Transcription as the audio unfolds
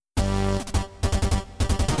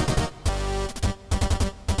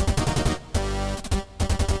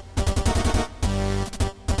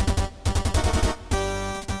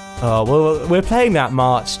Oh, well, we're playing that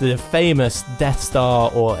march, the famous Death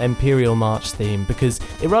Star or Imperial March theme, because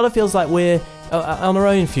it rather feels like we're on our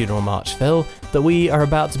own funeral march, Phil, that we are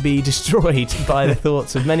about to be destroyed by the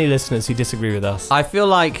thoughts of many listeners who disagree with us. I feel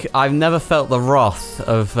like I've never felt the wrath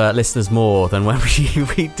of listeners more than when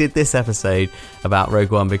we did this episode about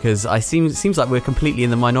Rogue One, because it seems like we're completely in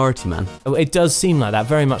the minority, man. It does seem like that,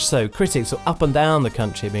 very much so. Critics up and down the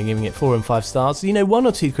country have been giving it 4 and 5 stars. You know, one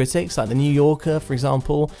or two critics, like the New Yorker, for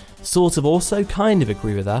example, sort of also kind of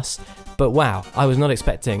agree with us. But wow, I was not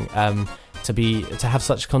expecting to have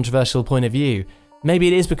such a controversial point of view. Maybe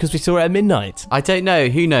it is because we saw it at midnight. I don't know.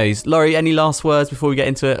 Who knows? Laurie, any last words before we get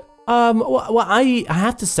into it? Well, I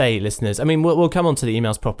have to say, listeners, I mean, we'll come on to the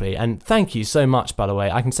emails properly, and thank you so much, by the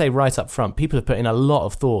way. I can say right up front, people have put in a lot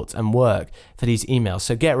of thought and work for these emails,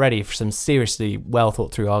 so get ready for some seriously well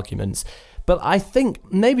thought through arguments. But I think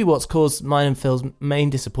maybe what's caused mine and Phil's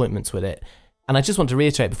main disappointments with it, and I just want to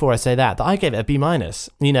reiterate before I say that I gave it a B-.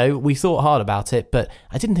 You know, we thought hard about it, but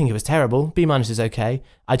I didn't think it was terrible. B- is okay.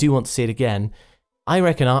 I do want to see it again. I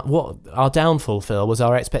reckon our downfall, Phil, was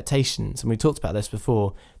our expectations, and we talked about this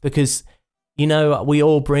before, because, you know, we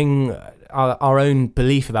all bring our own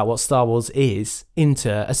belief about what Star Wars is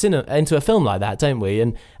into a film like that, don't we?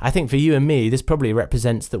 And I think for you and me, this probably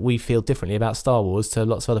represents that we feel differently about Star Wars to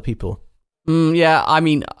lots of other people. Yeah, I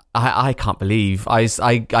mean, I can't believe I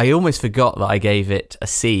almost forgot that I gave it a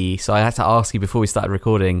C, so I had to ask you before we started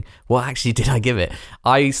recording, what actually did I give it?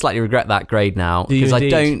 I slightly regret that grade now, because I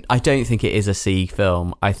don't think it is a C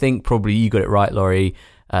film. I think probably you got it right, Laurie.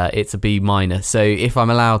 It's a B-. So if I'm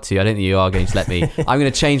allowed to, I don't think you are going to let me. I'm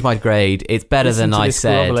going to change my grade. It's better than I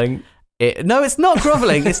said. No, it's not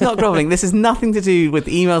groveling. It's not groveling. This has nothing to do with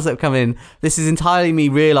the emails that have come in. This is entirely me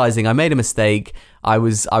realizing I made a mistake. I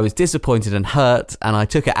was disappointed and hurt, and I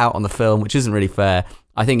took it out on the film, which isn't really fair.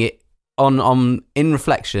 I think it in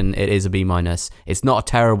reflection, it is a B-. It's not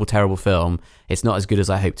a terrible film. It's not as good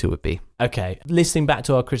as I hoped it would be. Okay, listening back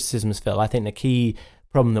to our criticisms, Phil, I think the key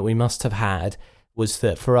problem that we must have had was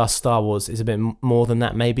that for us, Star Wars is a bit more than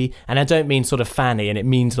that, maybe. And I don't mean sort of fanny, and it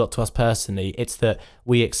means a lot to us personally. It's that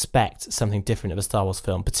we expect something different of a Star Wars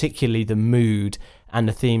film, particularly the mood and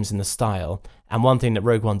the themes and the style. And one thing that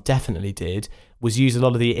Rogue One definitely did was use a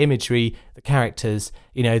lot of the imagery, the characters,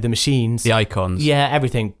 you know, the machines. The icons. Yeah,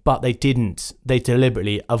 everything. But they didn't. They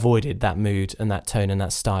deliberately avoided that mood and that tone and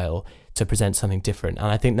that style to present something different. And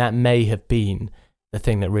I think that may have been the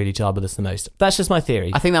thing that really jarred us the most. That's just my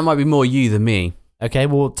theory. I think that might be more you than me. Okay,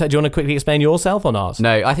 well, do you want to quickly explain yourself or not?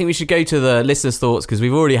 No, I think we should go to the listeners' thoughts, because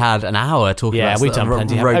we've already had an hour talking about we've done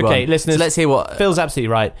plenty. Rogue One. Okay, listeners, so let's hear what... Phil's absolutely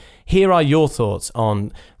right. Here are your thoughts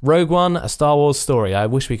on Rogue One, a Star Wars story. I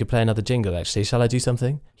wish we could play another jingle, actually. Shall I do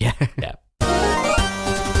something? Yeah. Yeah.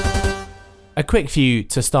 A quick few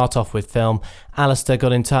to start off with film. Alistair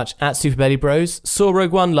got in touch at Super Belly Bros, saw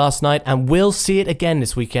Rogue One last night, and will see it again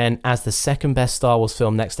this weekend as the second best Star Wars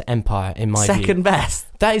film next to Empire, in my view. Second best?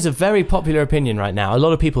 That is a very popular opinion right now. A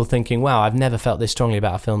lot of people thinking, wow, I've never felt this strongly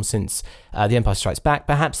about a film since The Empire Strikes Back.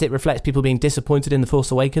 Perhaps it reflects people being disappointed in The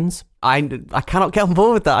Force Awakens. I cannot get on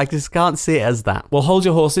board with that. I just can't see it as that. Well, hold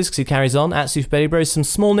your horses, because he carries on at Super Belly Bros. Some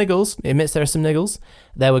small niggles. He admits there are some niggles.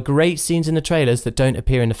 There were great scenes in the trailers that don't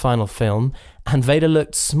appear in the final film, and Vader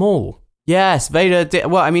looked small. Yes, Vader did.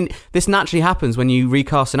 Well, I mean, this naturally happens when you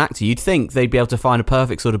recast an actor. You'd think they'd be able to find a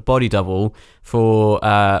perfect sort of body double for,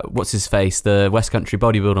 what's his face, the West Country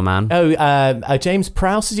bodybuilder man. Oh, James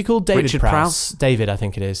Prowse, is he called? David Richard Prowse? David, I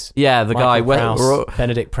think it is. Yeah, the Michael guy. Prowse,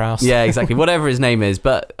 Benedict Prowse. Yeah, exactly. Whatever his name is.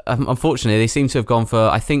 But unfortunately, they seem to have gone for,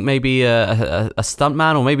 I think, maybe a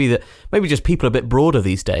stuntman, or maybe just people a bit broader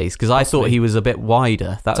these days, because I thought he was a bit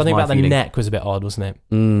wider. That's something about feeling. The neck was a bit odd, wasn't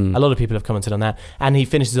it? A lot of people have commented on that. And he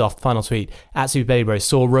finishes off, final tweet, at Super Baby Bros,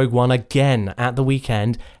 saw Rogue One again at the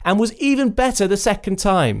weekend and was even better the second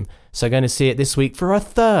time. So going to see it this week for a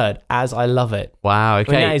third, as I love it. Wow,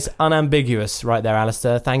 okay. I mean, that is unambiguous right there,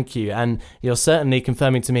 Alistair. Thank you. And you're certainly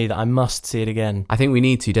confirming to me that I must see it again. I think we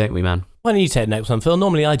need to, don't we, man? Why don't you take the next one, Phil?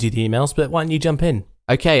 Normally I do the emails, but why don't you jump in?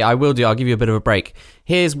 Okay, I will do. I'll give you a bit of a break.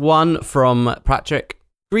 Here's one from Patrick.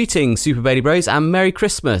 Greetings, Super Baby Bros, and Merry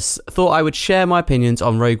Christmas. Thought I would share my opinions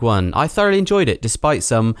on Rogue One. I thoroughly enjoyed it, despite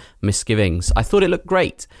some misgivings. I thought it looked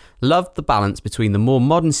great. Loved the balance between the more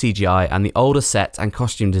modern CGI and the older set and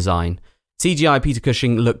costume design. CGI Peter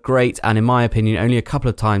Cushing looked great, and in my opinion, only a couple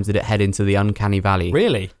of times did it head into the uncanny valley.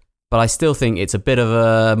 Really? But I still think it's a bit of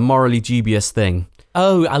a morally dubious thing.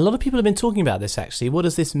 Oh, a lot of people have been talking about this, actually. What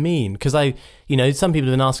does this mean? Because some people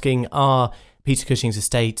have been asking, are Peter Cushing's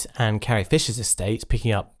estate and Carrie Fisher's estate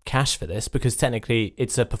picking up cash for this, because technically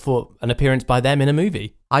it's an appearance by them in a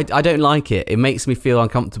movie? I don't like it. It makes me feel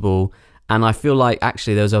uncomfortable, And I feel like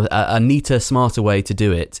actually there was a neater, smarter way to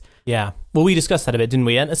do it. Yeah. Well, we discussed that a bit, didn't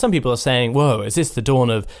we? And some people are saying, whoa, is this the dawn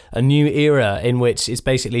of a new era in which it's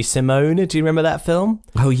basically Simone? Do you remember that film?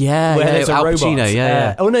 Oh, yeah. Where there's a Al robot. Pacino,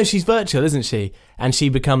 yeah. Oh, no, she's virtual, isn't she? And she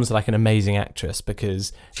becomes like an amazing actress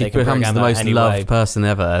because She they can becomes program the that most anyway. loved person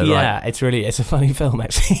ever. Yeah, it's a funny film,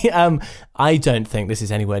 actually. I don't think this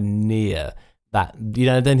is anywhere near that.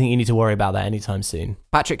 I don't think you need to worry about that anytime soon.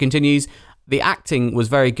 Patrick continues, the acting was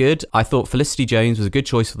very good. I thought Felicity Jones was a good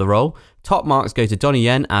choice for the role. Top marks go to Donnie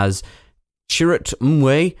Yen as Chirrut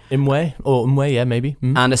Imwe, yeah, maybe.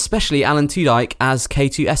 And especially Alan Tudyk as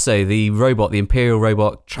K2SO, the robot, the Imperial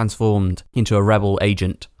robot transformed into a rebel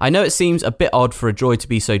agent. I know it seems a bit odd for a droid to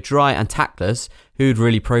be so dry and tactless. Who'd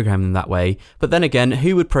really program them that way? But then again,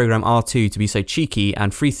 who would program R2 to be so cheeky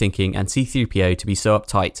and free-thinking and C-3PO to be so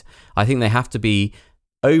uptight? I think they have to be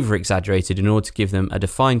over-exaggerated in order to give them a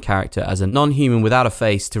defined character as a non-human without a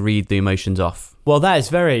face to read the emotions off. Well, that is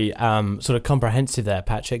very sort of comprehensive there,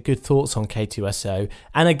 Patrick. Good thoughts on K2SO.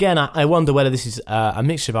 And again, I wonder whether this is a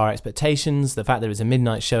mixture of our expectations, the fact that it was a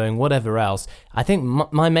midnight showing, whatever else. I think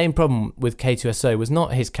my main problem with K2SO was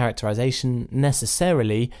not his characterization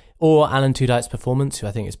necessarily, or Alan Tudyk's performance, who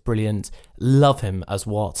I think is brilliant. Love him as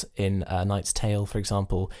Watt in Knight's Tale, for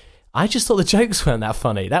example. I just thought the jokes weren't that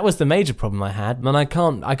funny. That was the major problem I had, and I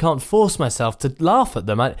can't force myself to laugh at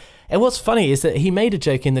them. And what's funny is that he made a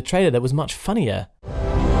joke in the trailer that was much funnier.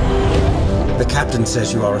 The captain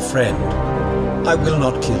says you are a friend. I will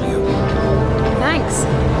not kill you. Thanks.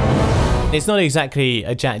 It's not exactly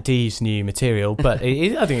a Jack D's new material, but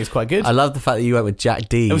I think it's quite good. I love the fact that you went with Jack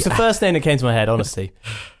D. It was the first name that came to my head, honestly.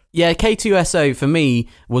 Yeah, K2SO for me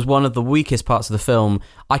was one of the weakest parts of the film.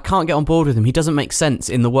 I can't get on board with him. He doesn't make sense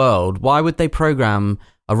in the world. Why would they program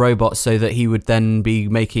a robot so that he would then be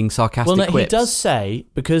making sarcastic quips? He does say,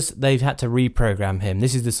 because they've had to reprogram him,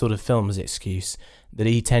 this is the sort of film's excuse, that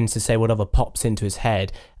he tends to say whatever pops into his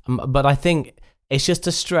head. But I think it's just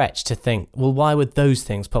a stretch to think, well, why would those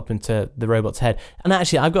things pop into the robot's head? And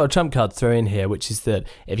actually, I've got a trump card to throw in here, which is that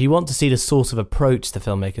if you want to see the sort of approach the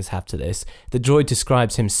filmmakers have to this, the droid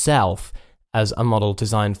describes himself as a model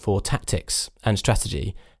designed for tactics and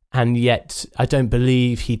strategy. And yet, I don't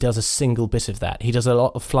believe he does a single bit of that. He does a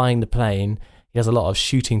lot of flying the plane, he does a lot of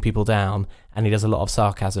shooting people down, and he does a lot of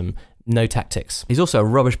sarcasm. No tactics. He's also a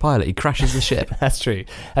rubbish pilot. He crashes the ship. That's true.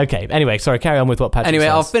 Okay, anyway, sorry, carry on with what Patrick says.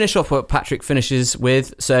 I'll finish off what Patrick finishes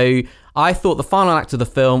with. So, I thought the final act of the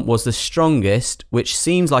film was the strongest, which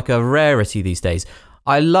seems like a rarity these days.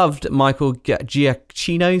 I loved Michael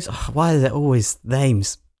Giacchino's... why are there always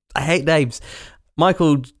names? I hate names.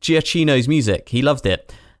 Michael Giacchino's music. He loved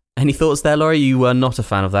it. Any thoughts there, Laurie? You were not a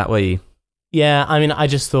fan of that, were you? Yeah, I mean, I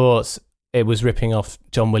just thought it was ripping off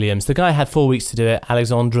John Williams. The guy had 4 weeks to do it.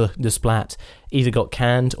 Alexandre Desplat either got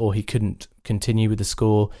canned or he couldn't continue with the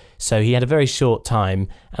score. So he had a very short time,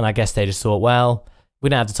 and I guess they just thought, well, we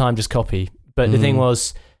don't have the time, just copy. But the thing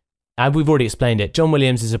was, we've already explained it, John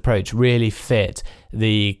Williams' approach really fit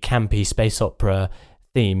the campy space opera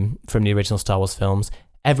theme from the original Star Wars films.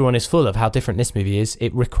 Everyone is full of how different this movie is.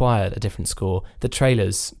 It required a different score. The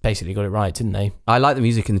trailers basically got it right, didn't they? I like the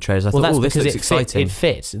music in the trailers. I thought, this looks exciting. It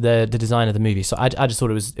fit the design of the movie. So I just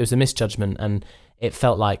thought it was a misjudgment, and it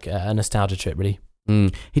felt like a nostalgia trip, really.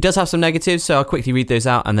 He does have some negatives, so I'll quickly read those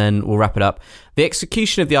out and then we'll wrap it up. The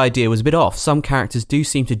execution of the idea was a bit off. Some characters do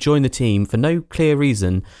seem to join the team for no clear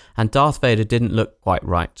reason, and Darth Vader didn't look quite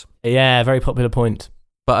right. Yeah, very popular point.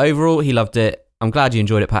 But overall, he loved it. I'm glad you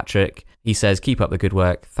enjoyed it, Patrick. He says, keep up the good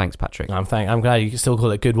work. Thanks, Patrick. I'm glad you still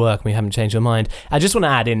call it good work and we haven't changed your mind. I just want to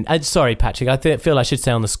add in, sorry, Patrick, I feel I should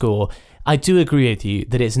say on the score, I do agree with you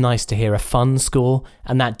that it's nice to hear a fun score,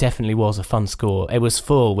 and that definitely was a fun score. It was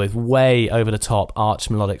full with way over-the-top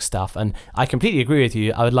arch melodic stuff, and I completely agree with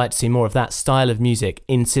you. I would like to see more of that style of music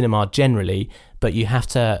in cinema generally, but you have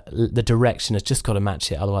to, the direction has just got to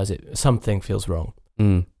match it, otherwise something feels wrong.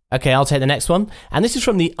 Okay, I'll take the next one. And this is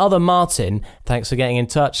from the other Martin. Thanks for getting in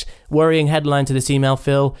touch. Worrying headline to this email,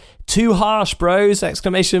 Phil. Too harsh, bros!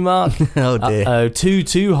 Exclamation mark. Oh, dear.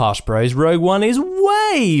 Too harsh, bros. Rogue One is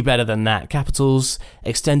way better than that. Capitals,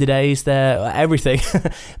 extended A's there, everything.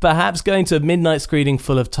 Perhaps going to a midnight screening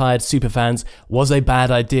full of tired superfans was a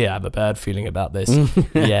bad idea. I have a bad feeling about this.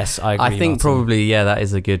 Yes, I agree, I think Martin. Probably, yeah, that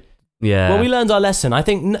is a good... Yeah. Well, we learned our lesson. I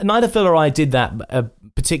think neither Phil or I did that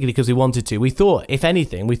particularly because we wanted to. We thought, if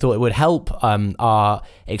anything, it would help our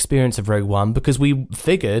experience of Rogue One, because we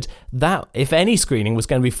figured that if any screening was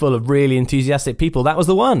going to be full of really enthusiastic people, that was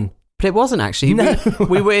the one. But it wasn't actually. No.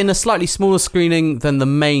 We were in a slightly smaller screening than the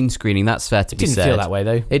main screening. That's fair to be said. Didn't feel that way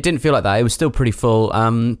though. It didn't feel like that. It was still pretty full.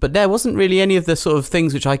 But there wasn't really any of the sort of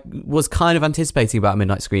things which I was kind of anticipating about a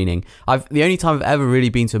midnight screening. The only time I've ever really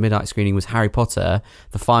been to a midnight screening was Harry Potter,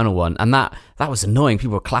 the final one, and that was annoying.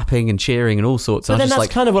 People were clapping and cheering and all sorts. But and then I was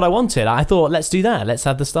that's kind of what I wanted. I thought, let's do that. Let's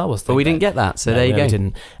have the Star Wars thing. But we didn't get that, so No, there you go. We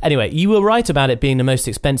didn't. Anyway, you were right about it being the most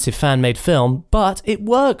expensive fan-made film, but it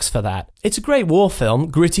works for that. It's a great war film,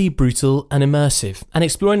 gritty, brutal, and immersive. And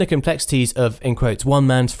exploring the complexities of, in quotes, one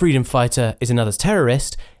man's freedom fighter is another's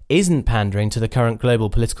terrorist isn't pandering to the current global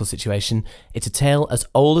political situation. It's a tale as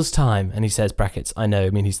old as time. And he says, brackets, I know, I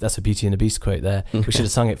mean, that's a Beauty and the Beast quote there. We should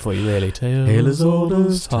have sung it for you, really. Tale as old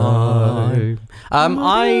as time.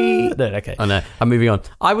 No, okay. Oh no, I'm moving on.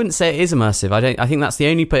 I wouldn't say it is immersive. I think that's the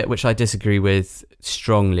only bit which I disagree with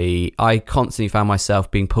strongly. I constantly found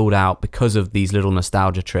myself being pulled out because of these little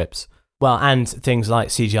nostalgia trips. Well, and things like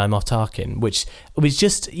CGI Moff Tarkin, which was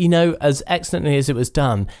just, as excellently as it was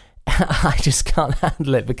done, I just can't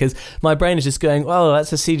handle it because my brain is just going, oh,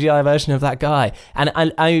 that's a CGI version of that guy. And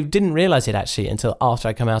I didn't realise it actually until after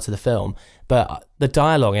I come out of the film. But the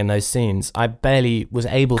dialogue in those scenes, I barely was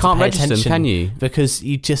able to pay attention. Can't register them, can you? Because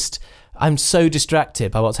I'm so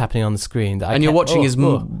distracted by what's happening on the screen that you're watching his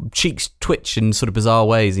cheeks twitch in sort of bizarre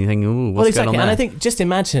ways, and you think, "Ooh, what's going on there?" And I think just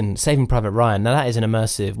imagine Saving Private Ryan. Now that is an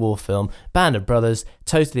immersive war film. Band of Brothers,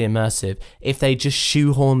 totally immersive. If they just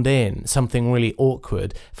shoehorned in something really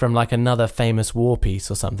awkward from like another famous war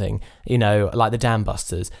piece or something, like the Dam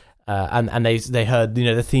Busters. And they heard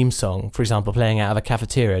the theme song, for example, playing out of a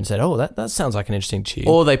cafeteria and said, "Oh, that sounds like an interesting tune."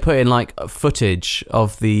 Or they put in like footage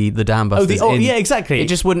of the Dam Busters. Yeah, exactly. It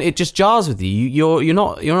just wouldn't. It just jars with you. You're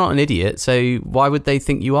not an idiot. So why would they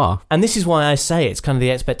think you are? And this is why I say it's kind of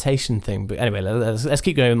the expectation thing. But anyway, let's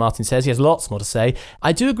keep going with Martin Says. He has lots more to say.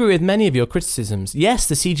 I do agree with many of your criticisms. Yes,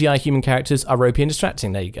 the CGI human characters are ropey and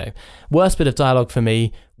distracting. There you go. Worst bit of dialogue for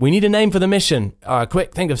me. We need a name for the mission.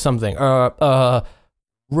 Quick, think of something.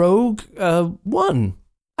 Rogue One.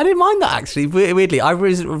 I didn't mind that actually. Weirdly, I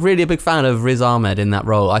was really a big fan of Riz Ahmed in that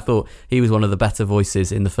role. I thought he was one of the better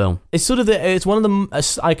voices in the film. It's sort of it's one of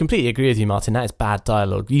the. I completely agree with you, Martin. That is bad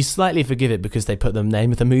dialogue. You slightly forgive it because they put the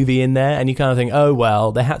name of the movie in there, and you kind of think, oh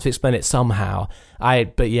well, they had to explain it somehow.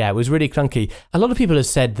 But yeah, it was really clunky. A lot of people have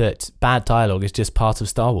said that bad dialogue is just part of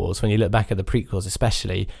Star Wars. When you look back at the prequels,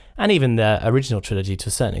 especially, and even the original trilogy to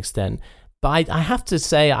a certain extent. But I have to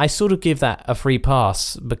say, I sort of give that a free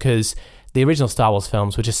pass because the original Star Wars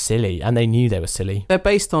films were just silly, and they knew they were silly. They're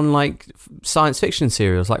based on like science fiction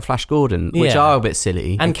serials like Flash Gordon, which are a bit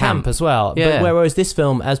silly. And camp as well. Yeah. But whereas this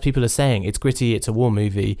film, as people are saying, it's gritty, it's a war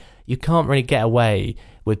movie, you can't really get away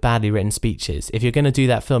with badly written speeches. If you're going to do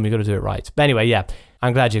that film, you've got to do it right. But anyway, yeah,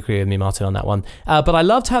 I'm glad you agree with me, Martin, on that one. But I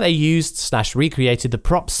loved how they used/recreated the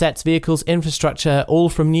props, sets, vehicles, infrastructure, all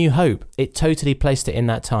from New Hope. It totally placed it in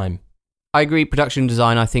that time. I agree. Production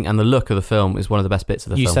design, I think, and the look of the film is one of the best bits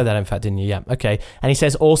of the film. You said that, in fact, didn't you? Yeah. Okay. And he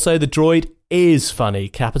says also the droid is funny.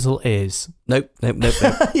 Capital is. Nope.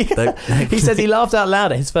 He says he laughed out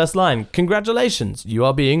loud at his first line. Congratulations, you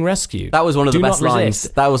are being rescued. That was one of the best lines.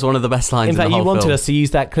 That was one of the best lines. In fact, the whole you wanted film. us to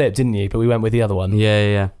use that clip, didn't you? But we went with the other one.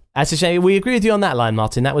 Yeah. That's a shame. We agree with you on that line,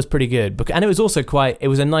 Martin. That was pretty good. And it was also it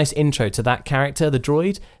was a nice intro to that character, the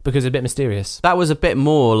droid, because it's a bit mysterious. That was a bit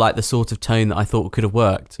more like the sort of tone that I thought could have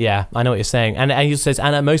worked. Yeah, I know what you're saying. And he says,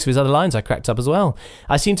 and most of his other lines I cracked up as well.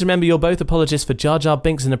 I seem to remember you're both apologists for Jar Jar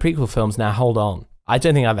Binks in the prequel films. Now, hold on. I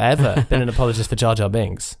don't think I've ever been an apologist for Jar Jar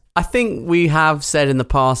Binks. I think we have said in the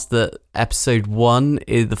past that episode 1,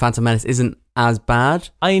 The Phantom Menace, isn't as bad.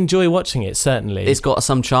 I enjoy watching it, certainly. It's got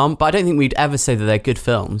some charm, but I don't think we'd ever say that they're good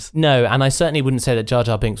films. No, and I certainly wouldn't say that Jar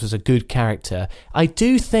Jar Binks was a good character. I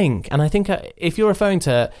do think, and I think if you're referring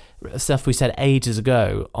to stuff we said ages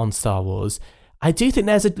ago on Star Wars, I do think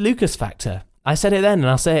there's a Lucas factor. I said it then and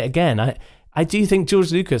I'll say it again. I do think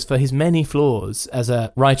George Lucas, for his many flaws as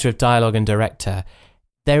a writer of dialogue and director,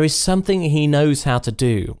 there is something he knows how to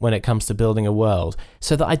do when it comes to building a world.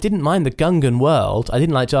 So that I didn't mind the Gungan world. I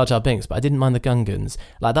didn't like Jar Jar Binks, but I didn't mind the Gungans.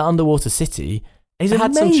 Like that underwater city is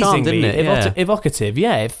had some charm, didn't it? Evocative.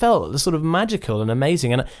 Yeah, it felt sort of magical and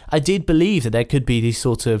amazing. And I did believe that there could be these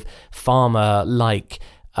sort of farmer-like,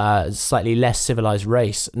 slightly less civilized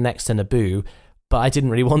race next to Naboo, but I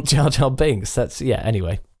didn't really want Jar Jar Binks.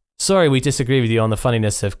 Anyway. Sorry we disagree with you on the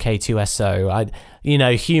funniness of K2SO.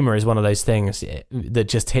 Humour is one of those things that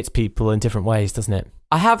just hits people in different ways, doesn't it?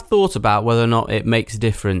 I have thought about whether or not it makes a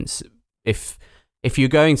difference if if you're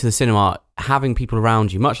going to the cinema, having people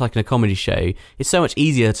around you, much like in a comedy show, it's so much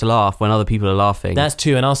easier to laugh when other people are laughing. That's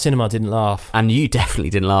true, and our cinema didn't laugh. And you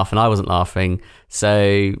definitely didn't laugh, and I wasn't laughing.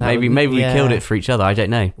 So maybe we killed it for each other. I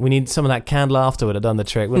don't know. We need some of that canned laughter would have done the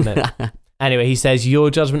trick, wouldn't it? Anyway, he says, your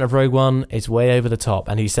judgment of Rogue One is way over the top.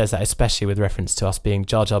 And he says that especially with reference to us being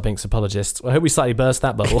Jar Jar Binks apologists. Well, I hope we slightly burst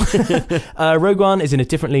that bubble. Rogue One is in a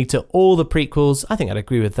different league to all the prequels. I think I'd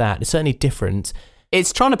agree with that. It's certainly different.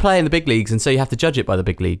 It's trying to play in the big leagues, and so you have to judge it by the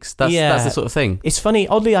big leagues. That's the sort of thing. It's funny.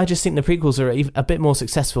 Oddly, I just think the prequels are a bit more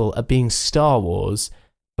successful at being Star Wars,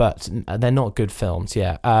 but they're not good films,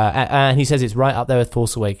 yeah. And he says it's right up there with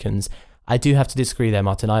Force Awakens. I do have to disagree there,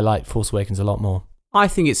 Martin. I like Force Awakens a lot more. I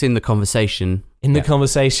think it's in the conversation. In the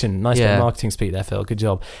conversation. Nice bit of marketing speak there, Phil. Good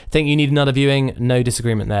job. Think you need another viewing? No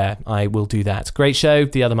disagreement there. I will do that. Great show.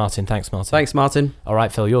 The other Martin. Thanks, Martin. Thanks, Martin. All right,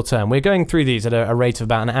 Phil, your turn. We're going through these at a rate of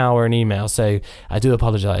about an hour an email, so I do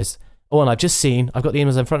apologise. Oh, and I've just seen, I've got the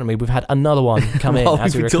emails in front of me, we've had another one come in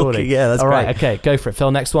as we're recording. Yeah, that's All great. right, okay, go for it,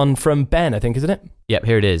 Phil. Next one from Ben, I think, isn't it? Yep,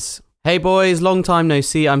 here it is. Hey, boys, long time no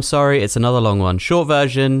see. I'm sorry, it's another long one. Short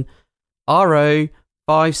version, RO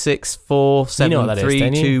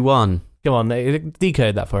 5647321. Come on,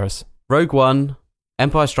 decode that for us. Rogue One,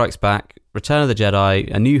 Empire Strikes Back, Return of the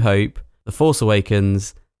Jedi, A New Hope, The Force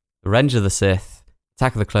Awakens, Revenge of the Sith,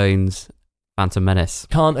 Attack of the Clones, Phantom Menace.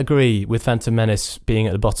 Can't agree with Phantom Menace being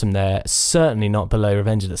at the bottom there. Certainly not below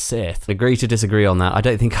Revenge of the Sith. Agree to disagree on that. I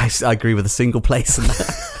don't think I agree with a single place in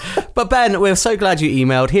that. But Ben, we're so glad you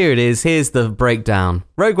emailed. Here it is. Here's the breakdown.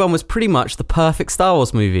 Rogue One was pretty much the perfect Star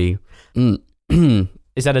Wars movie.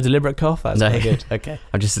 Is that a deliberate cough? That's very good. Okay.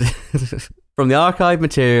 I'm just... From the archive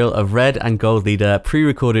material of Red and Gold Leader,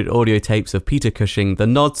 pre-recorded audio tapes of Peter Cushing, the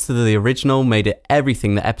nods to the original made it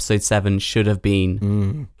everything that Episode 7 should have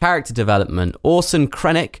been. Character development. Orson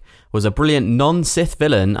Krennic was a brilliant non-Sith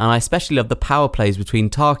villain, and I especially love the power plays between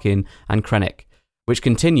Tarkin and Krennic, which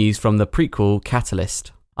continues from the prequel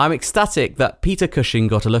Catalyst. I'm ecstatic that Peter Cushing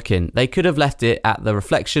got a look in. They could have left it at the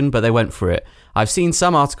reflection, but they went for it. I've seen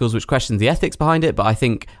some articles which question the ethics behind it, but I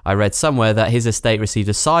think I read somewhere that his estate received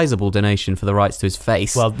a sizable donation for the rights to his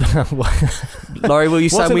face. Well, Laurie, will you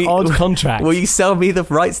sell me? What an odd contract. Will you sell me the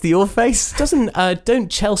rights to your face? Don't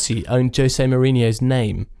Chelsea own Jose Mourinho's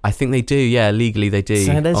name? I think they do. Yeah, legally they do.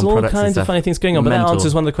 So there's all kinds of funny things going on. But that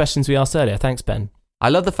answers one of the questions we asked earlier. Thanks, Ben. I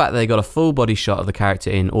love the fact that they got a full body shot of the character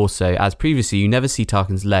in also, as previously you never see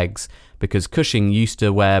Tarkin's legs because Cushing used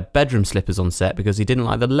to wear bedroom slippers on set because he didn't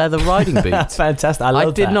like the leather riding boots. That's fantastic. I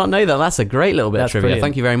did not know that. That's a great little bit of trivia. Brilliant.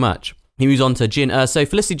 Thank you very much. He moves on to Jyn. So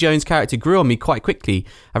Felicity Jones' character grew on me quite quickly.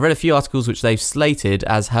 I've read a few articles which they've slated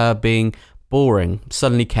as her being boring,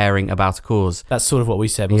 suddenly caring about a cause. That's sort of what we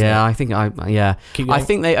said, wasn't it? I think I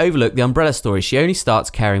think they overlooked the Umbrella story. She only starts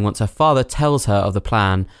caring once her father tells her of the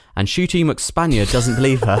plan, and Shooty McSpaniard doesn't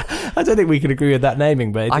believe her. I don't think we can agree with that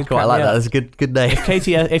naming, but I quite like that. That's a good name.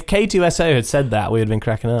 If K2SO had said that, we would have been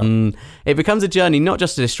cracking up. It becomes a journey not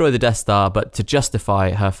just to destroy the Death Star, but to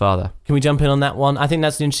justify her father. Can we jump in on that one? I think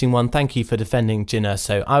that's an interesting one. Thank you for defending Jyn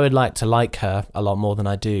Erso. I would like to like her a lot more than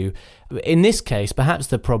I do. In this case, perhaps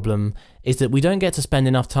the problem is that we don't get to spend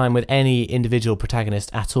enough time with any individual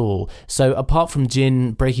protagonist at all. So apart from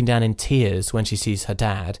Jyn breaking down in tears when she sees her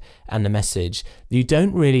dad and the message, you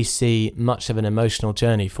don't really see much of an emotional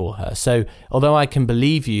journey for her. So although I can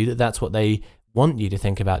believe you that that's what they want you to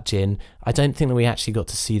think about Jyn, I don't think that we actually got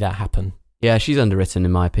to see that happen. Yeah, she's underwritten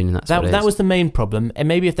in my opinion. That was the main problem. And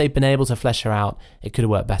maybe if they'd been able to flesh her out, it could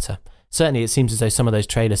have worked better. Certainly, it seems as though some of those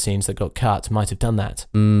trailer scenes that got cut might have done that.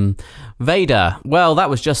 Vader. Well, that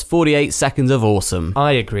was just 48 seconds of awesome.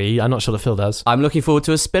 I agree. I'm not sure that Phil does. I'm looking forward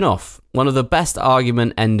to a spin-off. One of the best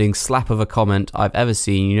argument-ending slap of a comment I've ever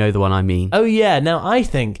seen. You know the one I mean. Oh, yeah. Now, I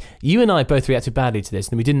think you and I both reacted badly to this,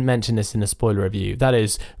 and we didn't mention this in the spoiler review. That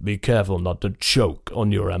is, be careful not to choke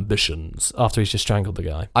on your ambitions, after he's just strangled the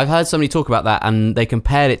guy. I've heard somebody talk about that, and they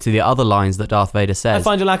compared it to the other lines that Darth Vader says. I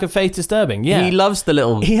find your lack of faith disturbing, yeah. He loves the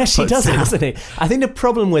little... He actually does it, doesn't he? I think the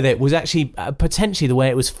problem with it was actually potentially the way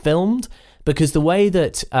it was filmed, because the way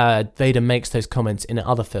that Vader makes those comments in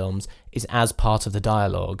other films is as part of the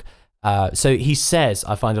dialogue. So he says,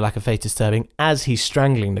 I find a lack of faith disturbing, as he's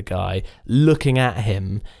strangling the guy, looking at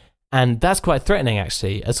him. And that's quite threatening,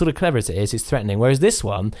 actually. As sort of clever as it is, it's threatening. Whereas this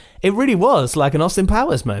one, it really was like an Austin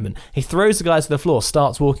Powers moment. He throws the guy to the floor,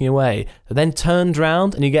 starts walking away, then turns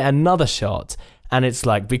round and you get another shot. And it's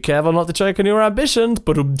like, be careful not to choke on your ambitions.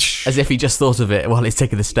 As if he just thought of it while he's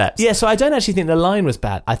taking the steps. Yeah, so I don't actually think the line was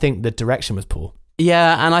bad. I think the direction was poor.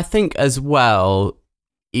 Yeah, and I think as well,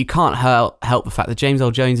 you can't help the fact that James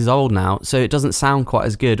Earl Jones is old now, so it doesn't sound quite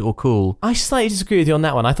as good or cool. I slightly disagree with you on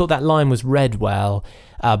that one. I thought that line was read well,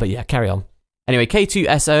 but yeah, carry on. Anyway,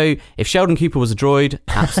 K2SO, if Sheldon Cooper was a droid,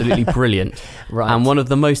 absolutely brilliant. Right. And one of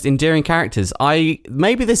the most endearing characters.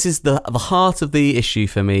 Maybe this is the heart of the issue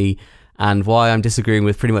for me, and why I'm disagreeing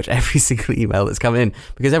with pretty much every single email that's come in,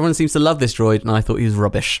 because everyone seems to love this droid, and I thought he was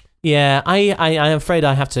rubbish. Yeah, I'm afraid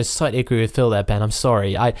I have to slightly agree with Phil there, Ben. I'm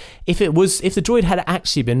sorry. If the droid had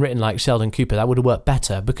actually been written like Sheldon Cooper, that would have worked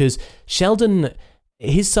better, because Sheldon,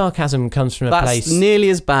 his sarcasm comes from a place... That's nearly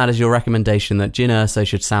as bad as your recommendation that Jyn Erso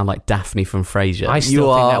should sound like Daphne from Frasier. I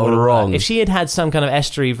still think that would have wrong. worked. If she had some kind of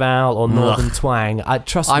estuary vowel or northern twang,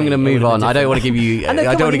 trust me. I'm going to move on. I don't want to give you... I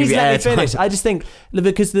don't want to give you airtime. I just think,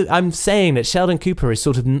 because I'm saying that Sheldon Cooper is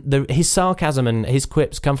sort of... his sarcasm and his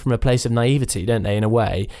quips come from a place of naivety, don't they, in a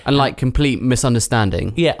way? And like complete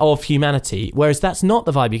misunderstanding. Yeah, of humanity. Whereas that's not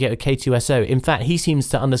the vibe you get with K2SO. In fact, he seems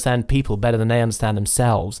to understand people better than they understand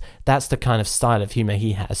themselves. That's the kind of style of humour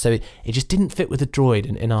he has. So it just didn't fit with the droid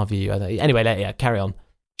in our view. Anyway, yeah, carry on.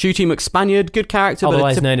 Shooty McSpaniard, good character.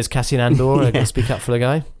 Otherwise known as Cassian Andor. I gotta speak up for the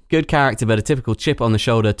guy. Good character, but a typical chip on the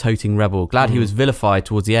shoulder toting rebel. Glad he was vilified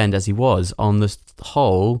towards the end, as he was on the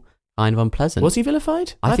whole kind of unpleasant. Was he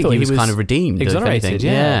vilified? I think he was kind of redeemed. Exonerated,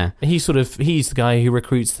 yeah. He's the guy who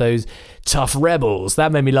recruits those tough rebels.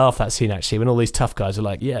 That made me laugh, that scene, actually, when all these tough guys are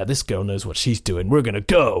like, yeah, this girl knows what she's doing. We're going to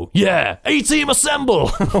go. Yeah. A-Team assemble.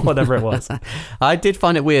 Whatever it was. I did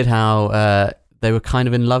find it weird how they were kind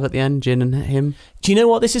of in love at the end, Jyn and him. Do you know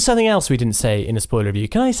what? This is something else we didn't say in a spoiler review.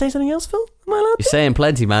 Can I say something else, Phil? Am I allowed to? You're saying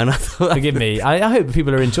plenty, man. Forgive me. I hope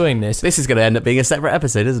people are enjoying this. This is going to end up being a separate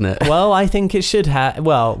episode, isn't it? Well, I think it should have.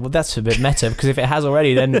 Well, that's a bit meta, because if it has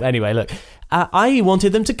already, then anyway, look. I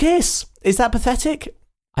wanted them to kiss. Is that pathetic?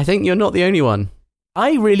 I think you're not the only one.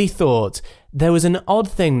 I really thought there was an odd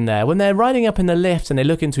thing there. When they're riding up in the lift and they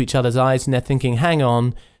look into each other's eyes and they're thinking, hang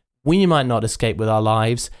on, we might not escape with our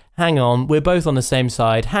lives. Hang on, we're both on the same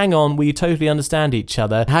side. Hang on, we totally understand each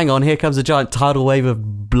other. Hang on, here comes a giant tidal wave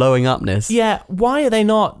of blowing upness. Yeah, why are they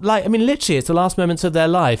not, literally, it's the last moments of their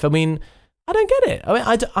life. I mean, I don't get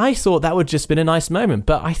it. I thought that would just been a nice moment,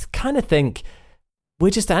 but I kind of think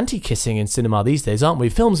we're just anti-kissing in cinema these days, aren't we?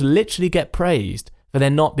 Films literally get praised for there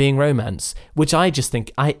not being romance, which I just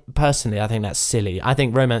think, I think that's silly. I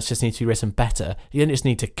think romance just needs to be written better. You don't just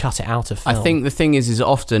need to cut it out of film. I think the thing is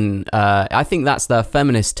often, I think that's the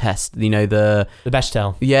feminist test, the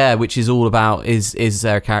Bechdel. Yeah, which is all about, is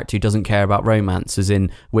there a character who doesn't care about romance, as in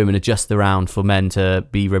women are just around for men to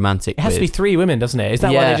be romantic It has to be 3 women, doesn't it? Is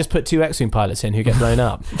that why they just put 2 X-Wing pilots in who get blown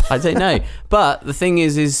up? I don't know. But the thing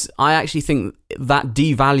is I actually think that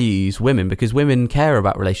devalues women, because women care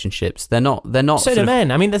about relationships. They're not so do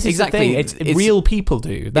men. I mean, that's exactly the thing. It's real people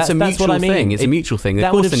do. It's a mutual thing. It's a mutual thing.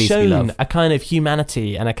 That would have shown a kind of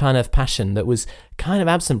humanity and a kind of passion that was kind of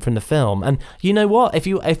absent from the film. And you know what? If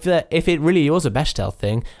it really was a Bechdel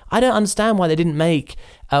thing, I don't understand why they didn't make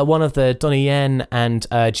one of the Donnie Yen and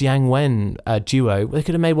Jiang Wen duo. They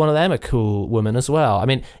could have made one of them a cool woman as well. I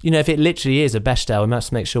mean, if it literally is a Bechdel, we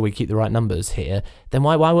must make sure we keep the right numbers here. Then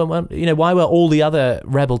why were all the other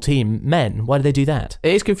rebel team men? Why did they do that?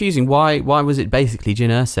 It is confusing. Why was it basically Jyn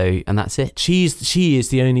Erso and that's it? She is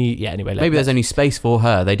the only. Yeah. Anyway, maybe there's only space for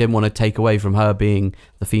her. They didn't want to take away from her being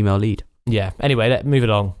the female lead. Yeah. Anyway, let's move it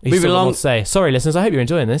along. More to say. Sorry, listeners. I hope you're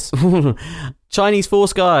enjoying this. Chinese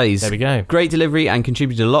Force guys. There we go. Great delivery and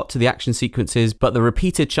contributed a lot to the action sequences, but the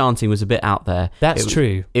repeated chanting was a bit out there. That's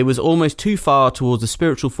true. It was almost too far towards the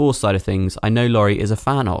spiritual force side of things. I know Laurie is a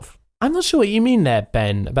fan of. I'm not sure what you mean there,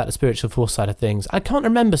 Ben, about the spiritual force side of things. I can't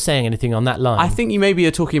remember saying anything on that line. I think you maybe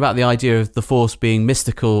are talking about the idea of the force being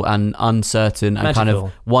mystical and uncertain and magical, kind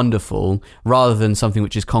of wonderful, rather than something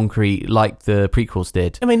which is concrete like the prequels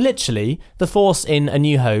did. I mean, literally, the force in A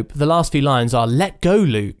New Hope, the last few lines are, "Let go,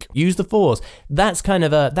 Luke. Use the force." That's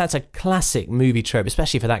a classic movie trope,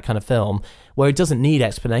 especially for that kind of film, where it doesn't need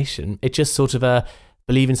explanation. It's just sort of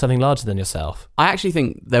believe in something larger than yourself. I actually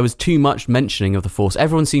think there was too much mentioning of the Force.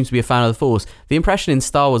 Everyone seems to be a fan of the Force. The impression in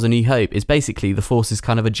Star Wars A New Hope is basically the Force is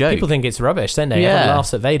kind of a joke. People think it's rubbish, don't they? Yeah. Everyone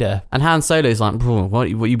laughs at Vader. And Han Solo's like, what,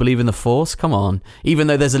 you believe in the Force? Come on. Even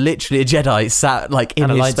though there's literally a Jedi sat in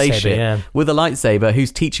his spaceship with a lightsaber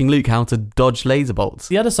who's teaching Luke how to dodge laser bolts.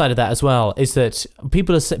 The other side of that as well is that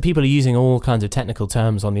people are using all kinds of technical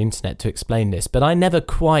terms on the internet to explain this, but I never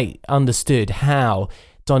quite understood how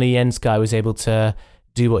Donnie Yen's guy was able to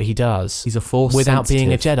do what he does. He's a Force without sensitive.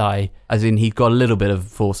 being a Jedi. As in, he's got a little bit of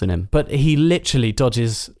Force in him. But he literally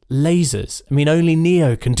dodges lasers. I mean, only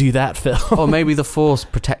Neo can do that, Phil. Or maybe the Force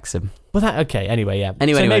protects him. Well, okay, anyway, yeah.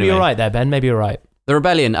 Anyway, you're right there, Ben. Maybe you're right. The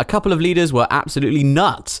rebellion, a couple of leaders were absolutely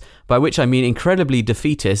nuts, by which I mean incredibly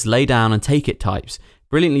defeatist, lay down and take it types.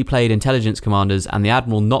 brilliantly played intelligence commanders, and the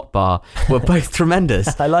Admiral Notbar were both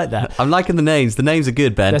tremendous. I like that. I'm liking the names. The names are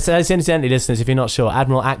good, Ben. So incidentally, listeners, if you're not sure,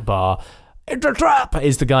 Admiral Akbar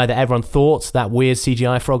is the guy that everyone thought that weird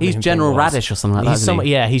CGI frog. He's General Radish or something like that. Isn't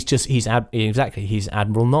he? Yeah, he's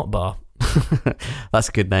Admiral Notbar. That's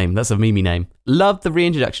a good name. That's a Mimi name. Loved the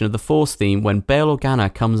reintroduction of the Force theme when Bail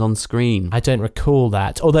Organa comes on screen. I don't recall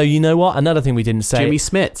that. Although, you know what? Another thing we didn't say. Jimmy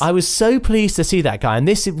Smits. I was so pleased to see that guy. And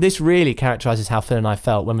this really characterises how Phil and I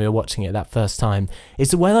felt when we were watching it that first time.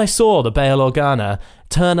 Is that when I saw the Bail Organa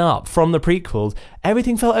turn up from the prequels,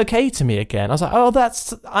 everything felt okay to me again. I was like, oh,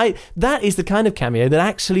 that is the kind of cameo that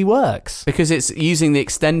actually works. Because it's using the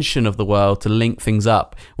extension of the world to link things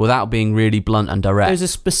up without being really blunt and direct. There's a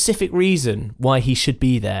specific reason why he should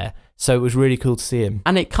be there. So it was really cool to see him.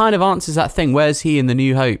 And it kind of answers that thing, where's he in The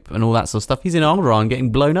New Hope and all that sort of stuff? He's in Alderaan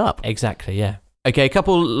getting blown up. Exactly, yeah. Okay, a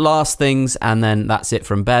couple last things, and then that's it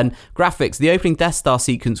from Ben. Graphics. The opening Death Star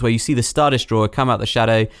sequence where you see the Star Destroyer come out the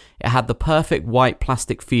shadow, it had the perfect white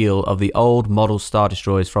plastic feel of the old model Star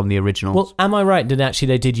Destroyers from the originals. Well, am I right that actually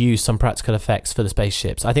they did use some practical effects for the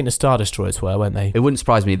spaceships? I think the Star Destroyers were, weren't they? It wouldn't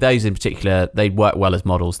surprise me. Those in particular, they work well as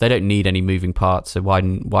models. They don't need any moving parts, so why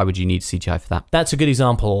would you need CGI for that? That's a good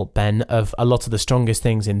example, Ben, of a lot of the strongest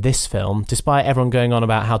things in this film. Despite everyone going on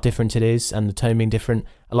about how different it is and the tone being different,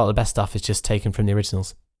 a lot of the best stuff is just taken from the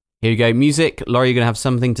originals. Here we go. Music. Laurie, you're going to have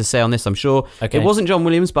something to say on this, I'm sure. Okay. It wasn't John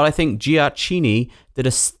Williams, but I think Giacchini did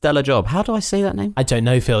a stellar job. How do I say that name? I don't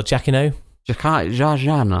know, Phil. Giacchino?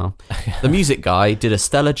 Giacchino. The music guy did a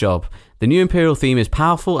stellar job. The new Imperial theme is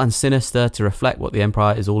powerful and sinister to reflect what the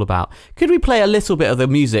Empire is all about. Could we play a little bit of the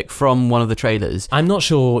music from one of the trailers? I'm not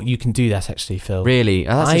sure you can do that, actually, Phil. Really?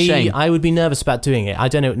 Oh, that's a shame. I would be nervous about doing it. I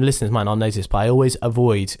don't know, listeners might not notice, but I always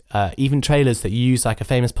avoid even trailers that use like a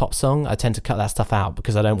famous pop song. I tend to cut that stuff out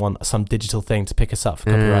because I don't want some digital thing to pick us up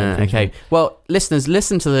for copyright infringement. Okay. Well, listeners,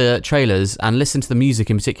 listen to the trailers and listen to the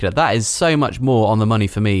music in particular. That is so much more on the money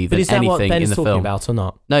for me than anything in the film. But is that what Ben's talking about or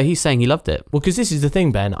not? No, he's saying he loved it. Well, because this is the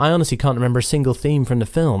thing, Ben. I honestly can't remember a single theme from the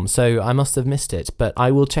film, so I must have missed it. But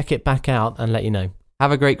I will check it back out and let you know.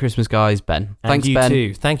 Have a great Christmas, guys, Ben. Thanks, Ben. Ben.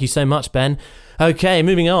 Too. Thank you so much, Ben. Okay,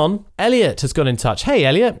 moving on. Elliot has got in touch. Hey,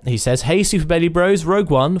 Elliot. He says, "Hey, Super Bailey Bros, Rogue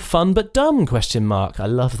One, fun but dumb?" ? I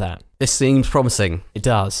love that. This seems promising. It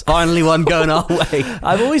does. Finally one going our way.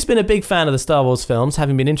 I've always been a big fan of the Star Wars films,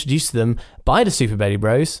 having been introduced to them by the Super Bailey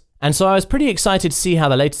Bros, and so I was pretty excited to see how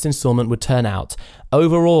the latest installment would turn out.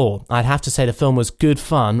 Overall, I'd have to say the film was good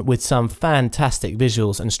fun with some fantastic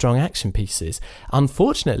visuals and strong action pieces.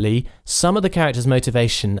 Unfortunately, some of the characters'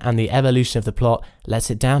 motivation and the evolution of the plot lets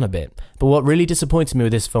it down a bit. But what really disappointed me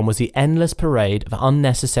with this film was the endless parade of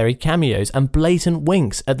unnecessary cameos and blatant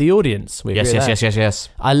winks at the audience. Yes.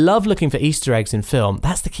 I love looking for Easter eggs in film.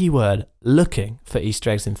 That's the key word, looking for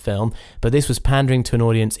Easter eggs in film. But this was pandering to an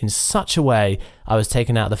audience in such a way I was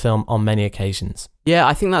taken out of the film on many occasions. Yeah,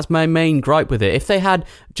 I think that's my main gripe with it. If they had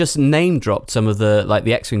just name dropped some of the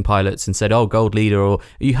X-Wing pilots and said, "Oh, Gold Leader," or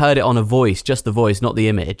you heard it on a voice, just the voice, not the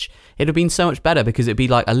image, it'd have been so much better because it'd be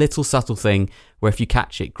like a little subtle thing where if you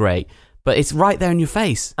catch it, great. But it's right there in your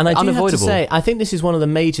face. And I do unavoidable. have to say, I think this is one of the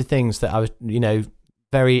major things that I was,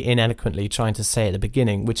 very ineloquently trying to say at the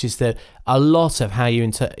beginning, which is that a lot of how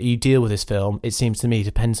you deal with this film, it seems to me,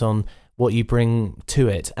 depends on what you bring to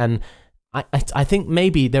it. And I think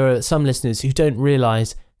maybe there are some listeners who don't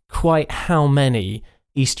realise quite how many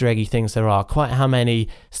Easter eggy things there are, quite how many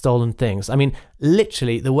stolen things. I mean,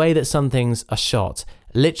 literally, the way that some things are shot,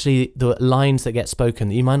 literally the lines that get spoken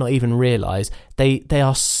that you might not even realise, there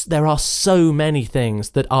are so many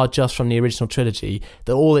things that are just from the original trilogy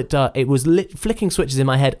that all it does, it was flicking switches in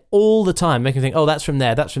my head all the time, making me think, oh, that's from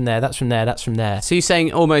there, that's from there, that's from there, that's from there. So you're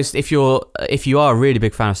saying almost if you are a really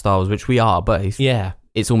big fan of Star Wars, which we are both, yeah,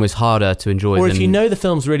 it's almost harder to enjoy. Or if you know the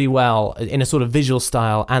films really well in a sort of visual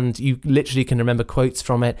style and you literally can remember quotes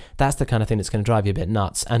from it, that's the kind of thing that's going to drive you a bit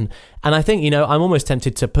nuts. And I think, I'm almost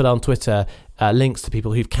tempted to put on Twitter links to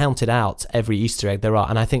people who've counted out every Easter egg there are,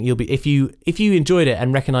 and I think you'll be, if you enjoyed it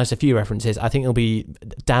and recognised a few references, I think you'll be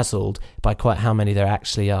dazzled by quite how many there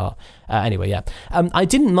actually are. Anyway, yeah. I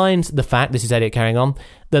didn't mind the fact, this is Elliot carrying on,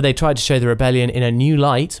 that they tried to show the rebellion in a new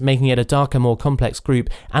light, making it a darker, more complex group,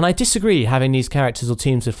 and I disagree having these characters or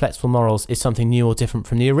teams with flexible morals is something new or different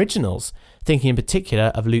from the originals, thinking in particular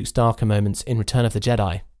of Luke's darker moments in Return of the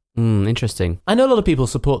Jedi. Interesting. I know a lot of people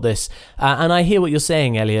support this, and I hear what you're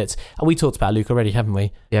saying, Elliot. We talked about Luke already, haven't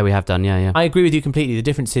we? Yeah, we have done, yeah. I agree with you completely. The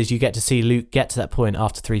difference is you get to see Luke get to that point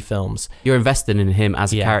after 3 films. You're invested in him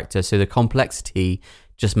as a character, so the complexity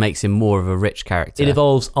just makes him more of a rich character. It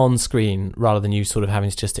evolves on screen rather than you sort of having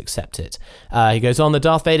to just accept it. He goes on, the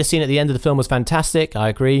Darth Vader scene at the end of the film was fantastic. I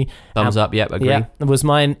agree. Thumbs up, yep, agree. Yeah, it was,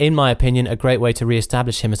 in my opinion, a great way to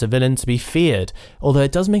re-establish him as a villain to be feared, although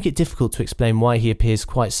it does make it difficult to explain why he appears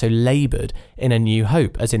quite so laboured in A New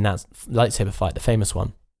Hope, as in that lightsaber fight, the famous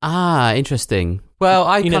one. Ah, interesting.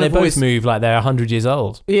 Well, they both move like they're 100 years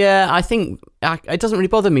old. Yeah, I think it doesn't really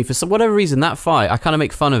bother me. For whatever reason, that fight, I kind of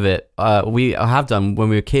make fun of it. I have done when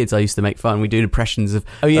we were kids. I used to make fun. We do impressions of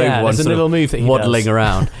Obi-Wan there's a little move that he waddling does.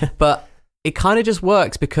 around. But it kind of just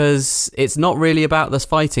works because it's not really about us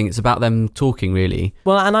fighting. It's about them talking, really.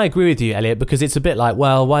 Well, and I agree with you, Elliot, because it's a bit like,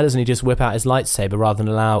 well, why doesn't he just whip out his lightsaber rather than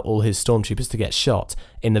allow all his stormtroopers to get shot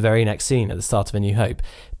in the very next scene at the start of A New Hope?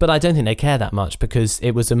 But I don't think they care that much because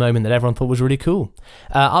it was a moment that everyone thought was really cool.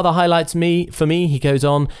 Other highlights for me, he goes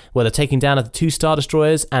on, were the taking down of the 2 Star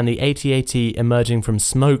Destroyers and the AT-AT emerging from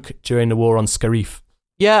smoke during the war on Scarif.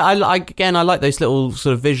 Yeah, I like those little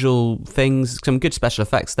sort of visual things, some good special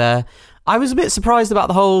effects there. I was a bit surprised about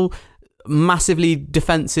the whole massively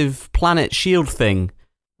defensive planet shield thing.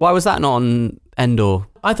 Why was that not on Endor?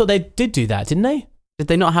 I thought they did do that, didn't they? Did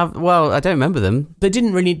they not have... Well, I don't remember them. They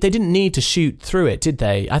didn't need to shoot through it, did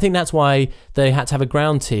they? I think that's why they had to have a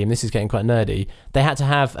ground team. This is getting quite nerdy. They had to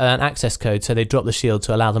have an access code, so they dropped the shield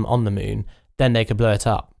to allow them on the moon. Then they could blow it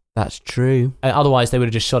up. That's true. Otherwise, they would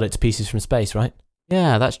have just shot it to pieces from space, right?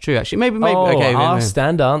 Yeah, that's true, actually. Maybe. Okay, asked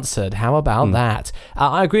and answered. How about that?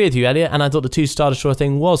 I agree with you, Elliot, and I thought the 2 Star Destroyer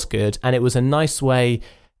thing was good, and it was a nice way...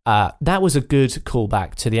 that was a good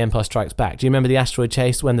callback to The Empire Strikes Back. Do you remember the asteroid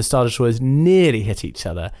chase when the Star Destroyers nearly hit each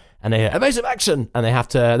other and they hit evasive action and they have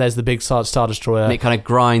to... There's the big Star Destroyer. And it kind of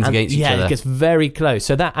grinds against each other. Yeah, it gets very close.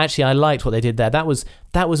 So that actually, I liked what they did there. That was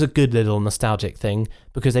a good little nostalgic thing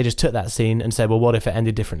because they just took that scene and said, well, what if it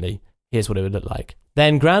ended differently? Here's what it would look like.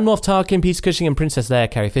 Then Grand Moff Tarkin, Peter Cushing and Princess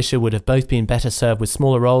Leia, Carrie Fisher would have both been better served with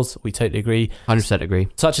smaller roles. We totally agree. 100% agree.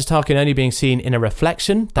 Such as Tarkin only being seen in a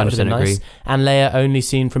reflection. That would have been nice. Agree. And Leia only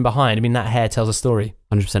seen from behind. I mean, that hair tells a story.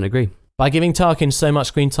 100% agree. By giving Tarkin so much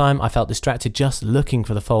screen time, I felt distracted just looking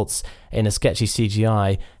for the faults in a sketchy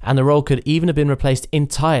CGI, and the role could even have been replaced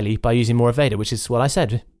entirely by using more of Vader, which is what I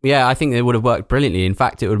said. Yeah, I think it would have worked brilliantly. In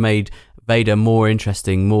fact, it would have made Vader more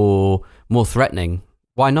interesting, more threatening.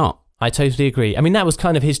 Why not? I totally agree. I mean, that was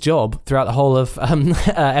kind of his job throughout the whole of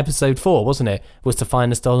episode 4, wasn't it? Was to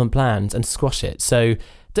find the stolen plans and squash it. So,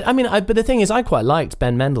 but the thing is, I quite liked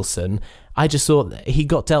Ben Mendelsohn. I just thought that he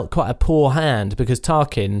got dealt quite a poor hand because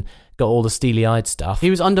Tarkin got all the steely-eyed stuff. He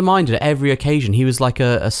was undermined at every occasion. He was like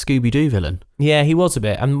a Scooby-Doo villain. Yeah, he was a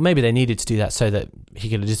bit. And maybe they needed to do that so that he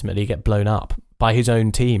could legitimately get blown up by his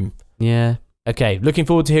own team. Yeah. Okay, looking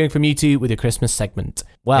forward to hearing from you two with your Christmas segment.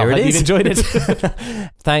 Well, hope you've enjoyed it.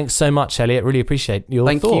 Thanks so much, Elliot. Really appreciate your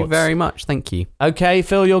thoughts. Thank you very much. Thank you. Okay,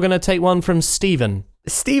 Phil, you're going to take one from Stephen.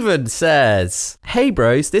 Stephen says, hey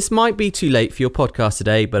bros, this might be too late for your podcast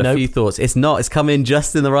today, but a few thoughts. It's not. It's come in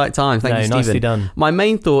just in the right time. Thank you, Stephen. Nicely done. My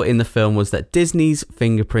main thought in the film was that Disney's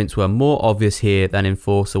fingerprints were more obvious here than in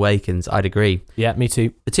Force Awakens. I'd agree. Yeah, me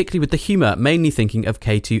too. Particularly with the humour, mainly thinking of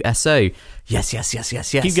K2SO.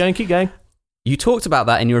 Yes. Keep going. You talked about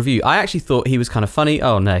that in your review. I actually thought he was kind of funny.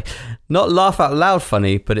 Oh no, not laugh out loud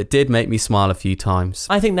funny, but it did make me smile a few times.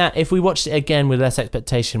 I think that if we watched it again with less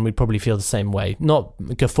expectation, we'd probably feel the same way. Not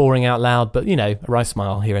guffawing out loud, but, a wry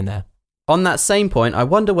smile here and there. On that same point, I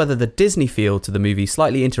wonder whether the Disney feel to the movie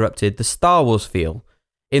slightly interrupted the Star Wars feel,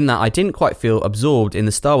 in that I didn't quite feel absorbed in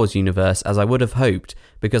the Star Wars universe as I would have hoped,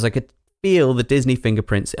 because I could feel the Disney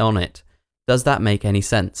fingerprints on it. Does that make any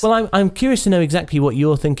sense? Well, I'm curious to know exactly what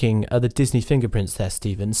you're thinking of the Disney fingerprints there,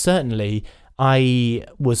 Stephen. Certainly, I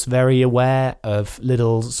was very aware of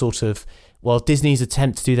little sort of... Well, Disney's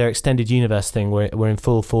attempt to do their extended universe thing, we're in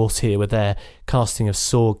full force here with their casting of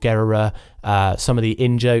Saw Gerrera, some of the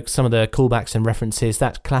in-jokes, some of the callbacks and references.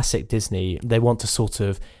 That classic Disney, they want to sort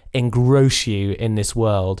of engross you in this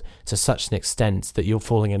world to such an extent that you're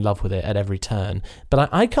falling in love with it at every turn. But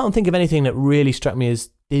I can't think of anything that really struck me as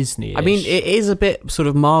Disney-ish. I mean, it is a bit sort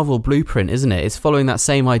of Marvel blueprint, isn't it? It's following that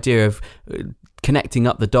same idea of connecting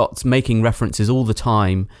up the dots, making references all the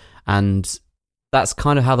time, and that's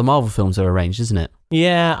kind of how the Marvel films are arranged, isn't it?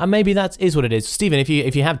 Yeah, and maybe that is what it is. Stephen, if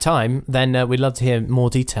you have time, then we'd love to hear more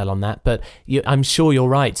detail on that. But I'm sure you're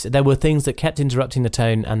right. There were things that kept interrupting the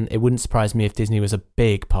tone, and it wouldn't surprise me if Disney was a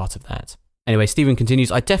big part of that. Anyway, Stephen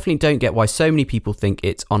continues, I definitely don't get why so many people think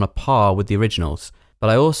it's on a par with the originals, but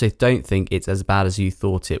I also don't think it's as bad as you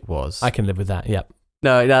thought it was. I can live with that, yep.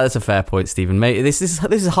 No, that's a fair point, Stephen. Mate, this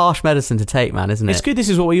is harsh medicine to take, man, isn't it? It's good. This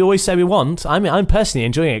is what we always say we want. I mean, I'm personally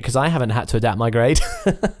enjoying it because I haven't had to adapt my grade.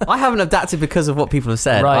 I haven't adapted because of what people have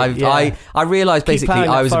said. Right, yeah. I realised basically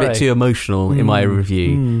I was a bit too emotional in my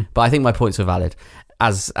review, but I think my points were valid,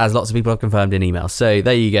 as lots of people have confirmed in emails. So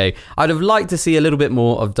there you go. I'd have liked to see a little bit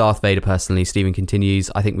more of Darth Vader personally. Stephen continues.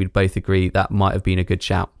 I think we'd both agree that might have been a good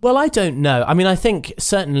shout. Well, I don't know. I mean, I think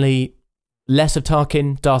certainly less of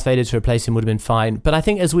Tarkin, Darth Vader to replace him would have been fine. But I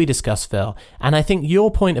think, as we discussed, Phil, and I think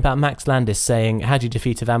your point about Max Landis saying, how do you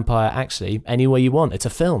defeat a vampire? Actually, any way you want. It's a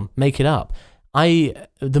film. Make it up.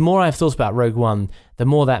 The more I've thought about Rogue One, the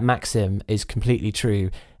more that maxim is completely true.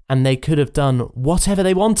 And they could have done whatever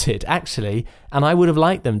they wanted, actually, and I would have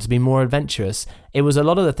liked them to be more adventurous. It was a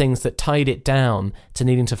lot of the things that tied it down to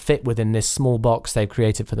needing to fit within this small box they've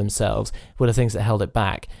created for themselves were the things that held it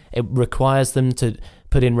back. It requires them to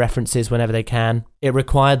put in references whenever they can. It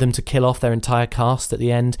required them to kill off their entire cast at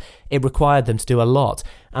the end. It required them to do a lot,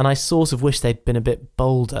 and I sort of wish they'd been a bit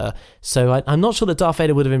bolder. So I'm not sure that Darth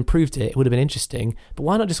Vader would have improved it. It would have been interesting, but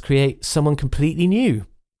why not just create someone completely new?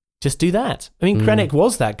 Just do that. I mean, Krennic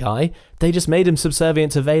was that guy. They just made him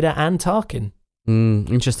subservient to Vader and Tarkin.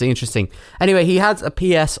 Interesting. Anyway, he had a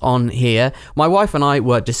PS on here. My wife and I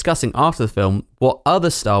were discussing after the film what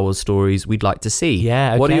other Star Wars stories we'd like to see.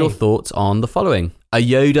 Yeah, okay. What are your thoughts on the following? A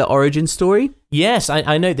Yoda origin story? Yes,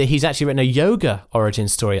 I know that he's actually written a yoga origin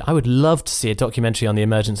story. I would love to see a documentary on the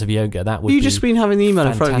emergence of yoga. That would be You've just been having the email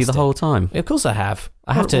in front of you the fantastic. whole time. Of course I have.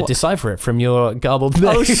 I have to decipher it from your garbled thing.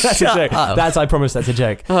 Oh, That's a joke. I promise that's a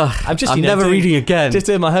joke. I'm never reading again. Just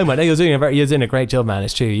doing my homework. No, you're doing a great job, man.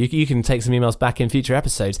 It's true. You can take some emails back in future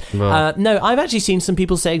episodes. Right. No, I've actually seen some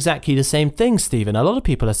people say exactly the same thing, Stephen. A lot of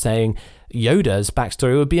people are saying Yoda's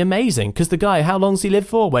backstory would be amazing because the guy, how long's he lived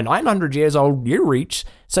for? When 900 years old, you reach.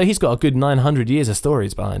 So he's got a good 900 years of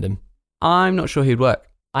stories behind him. I'm not sure he'd work.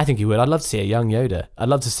 I think he would. I'd love to see a young Yoda. I'd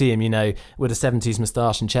love to see him, with a 70s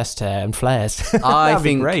moustache and chest hair and flares. That'd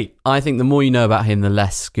be great. I think the more you know about him, the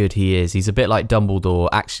less good he is. He's a bit like Dumbledore.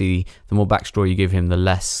 Actually, the more backstory you give him, the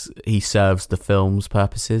less he serves the film's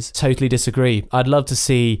purposes. Totally disagree. I'd love to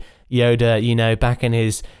see Yoda, back in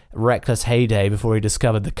his reckless heyday before he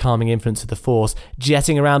discovered the calming influence of the Force,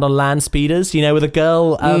 jetting around on land speeders, with a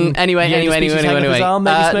girl. Anyway.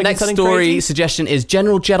 Next story suggestion is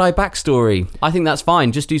general Jedi backstory. I think that's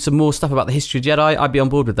fine. Just do some more stuff about the history of Jedi. I'd be on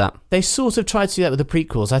board with that. They sort of tried to do that with the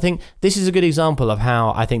prequels. I think this is a good example of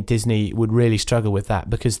how I think Disney would really struggle with that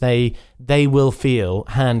because they will feel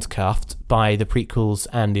handcuffed by the prequels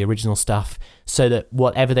and the original stuff, so that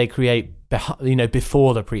whatever they create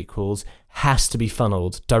before the prequels has to be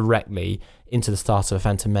funneled directly into the start of a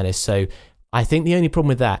Phantom Menace. So I think the only problem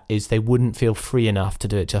with that is they wouldn't feel free enough to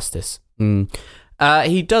do it justice.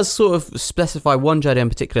 He does sort of specify one Jedi in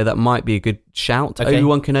particular that might be a good shout. Okay.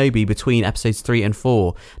 Obi-Wan Kenobi between episodes 3 and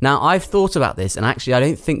 4. Now, I've thought about this, and actually, I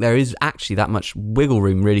don't think there is actually that much wiggle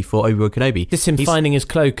room really for Obi-Wan Kenobi. This him finding his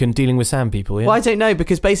cloak and dealing with sand people, yeah? Well, I don't know,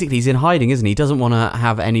 because basically he's in hiding, isn't he? He doesn't want to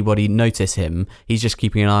have anybody notice him. He's just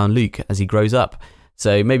keeping an eye on Luke as he grows up.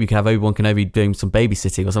 So maybe you could have Obi-Wan Kenobi doing some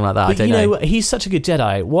babysitting or something like that. But I don't know. He's such a good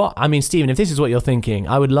Jedi. Stephen, if this is what you're thinking,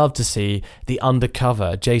 I would love to see the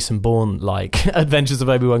undercover Jason Bourne-like adventures of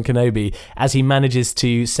Obi-Wan Kenobi as he manages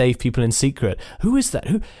to save people in secret. Who is that?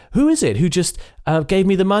 Who is it who just gave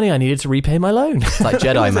me the money I needed to repay my loan? It's like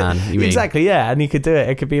Jedi Man, you mean? Exactly, yeah. And he could do it.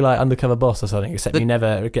 It could be like Undercover Boss or something, except you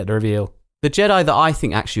never get the reveal. The Jedi that I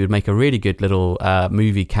think actually would make a really good little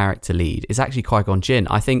movie character lead is actually Qui-Gon Jinn.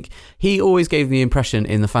 I think he always gave me the impression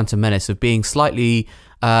in The Phantom Menace of being slightly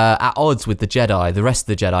at odds with the Jedi, the rest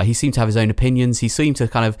of the Jedi. He seemed to have his own opinions. He seemed to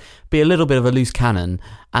kind of be a little bit of a loose cannon.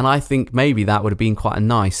 And I think maybe that would have been quite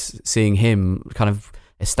nice seeing him kind of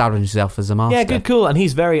establish himself as a master. Yeah, good call. And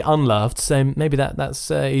he's very unloved, so maybe that's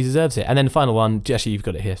he deserves it. And then the final one, Jesse, you've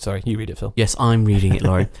got it here. Sorry, you read it, Phil. Yes, I'm reading it,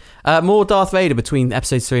 Laurie. More Darth Vader between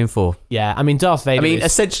episodes 3 and 4. Yeah, Darth Vader.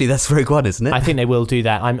 Essentially, that's Rogue One, isn't it? I think they will do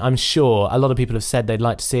that. I'm sure a lot of people have said they'd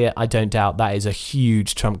like to see it. I don't doubt that is a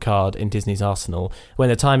huge trump card in Disney's arsenal. When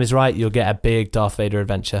the time is right, you'll get a big Darth Vader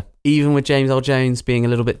adventure. Even with James Earl Jones being a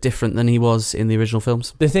little bit different than he was in the original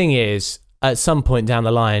films. The thing is, at some point down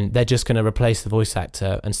the line, they're just going to replace the voice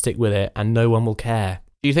actor and stick with it, and no one will care.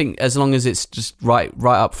 Do you think, as long as it's just right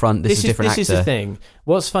up front, this is a different actor? This is the thing.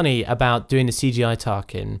 What's funny about doing the CGI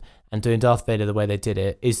Tarkin and doing Darth Vader the way they did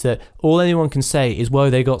it is that all anyone can say is, whoa,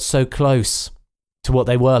 they got so close to what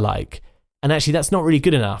they were like. And actually, that's not really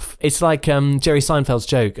good enough. It's like Jerry Seinfeld's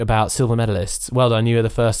joke about silver medalists. Well done, you were the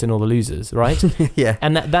first in all the losers, right? Yeah.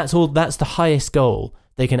 And that's the highest goal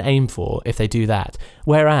they can aim for if they do that.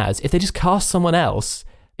 Whereas if they just cast someone else,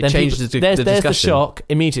 it changes the discussion. There's the shock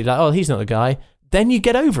immediately. Like, oh, he's not the guy. then you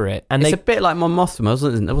get over it. And it's a bit like Mon Mothma,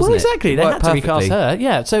 wasn't it? Well, exactly. They had to recast perfectly. her.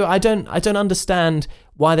 Yeah. So I don't understand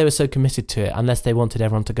why they were so committed to it unless they wanted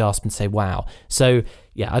everyone to gasp and say, wow. So,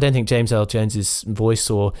 yeah, I don't think James Earl Jones's voice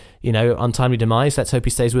or, untimely demise, let's hope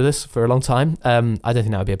he stays with us for a long time. I don't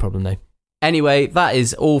think that would be a problem, though. Anyway, that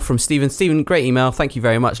is all from Stephen. Stephen, great email. Thank you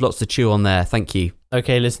very much. Lots to chew on there. Thank you.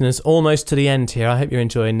 Okay, listeners, almost to the end here. I hope you're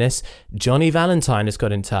enjoying this. Johnny Valentine has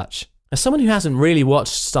got in touch. As someone who hasn't really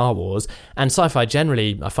watched Star Wars, and sci-fi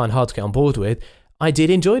generally I find hard to get on board with, I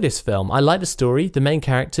did enjoy this film. I liked the story, the main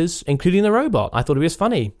characters, including the robot. I thought it was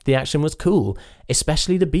funny. The action was cool,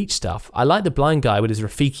 especially the beach stuff. I like the blind guy with his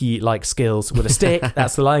Rafiki-like skills with a stick.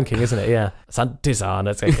 That's the Lion King, isn't it? Yeah. That's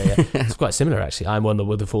okay, yeah. It's quite similar, actually. I'm one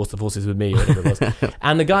with the force is with me, or whatever it was.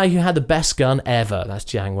 And the guy who had the best gun ever, that's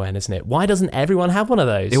Jiang Wen, isn't it? Why doesn't everyone have one of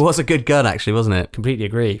those? It was a good gun, actually, wasn't it? Completely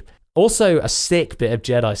agree. Also, a sick bit of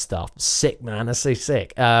Jedi stuff. Sick, man. That's so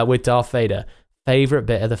sick. With Darth Vader. Favourite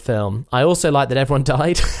bit of the film. I also like that everyone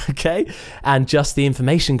died, okay? And just the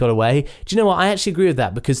information got away. Do you know what? I actually agree with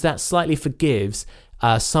that because that slightly forgives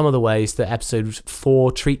some of the ways that episode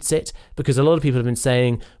 4 treats it, because a lot of people have been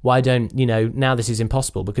saying, why don't, now this is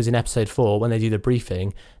impossible, because in episode 4, when they do the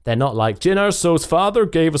briefing, they're not like, Jyn Erso's father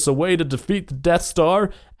gave us a way to defeat the Death Star,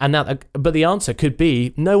 and that, but the answer could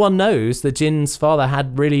be, no one knows that Jyn's father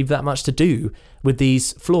had really that much to do with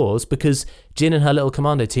these flaws, because Jyn and her little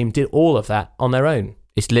commando team did all of that on their own.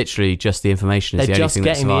 It's literally just the information is they're the only just thing that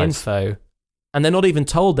getting the survives. info. And they're not even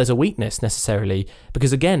told there's a weakness necessarily,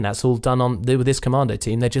 because again, that's all done with this commando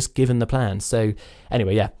team. They're just given the plan. So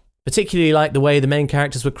anyway, yeah. Particularly like the way the main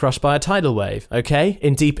characters were crushed by a tidal wave, okay?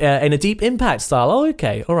 In a Deep Impact style. Oh,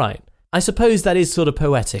 okay, all right. I suppose that is sort of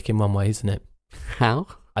poetic in one way, isn't it? How?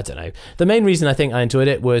 I don't know. The main reason I think I enjoyed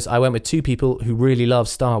it was I went with two people who really love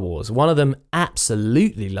Star Wars. One of them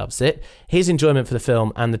absolutely loves it. His enjoyment for the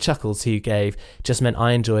film and the chuckles he gave just meant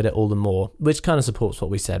I enjoyed it all the more, which kind of supports what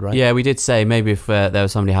we said, right? Yeah, we did say maybe if there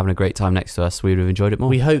was somebody having a great time next to us, we would have enjoyed it more.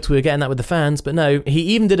 We hoped we were getting that with the fans, but no. He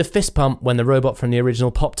even did a fist pump when the robot from the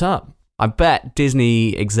original popped up. I bet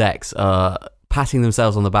Disney execs are patting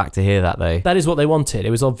themselves on the back to hear that, though. That is what they wanted. It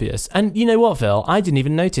was obvious. And you know what, Phil? I didn't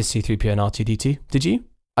even notice C-3PO and R2-D2. Did you?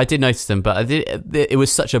 I did notice them, but it was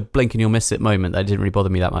such a blink and you'll miss it moment that it didn't really bother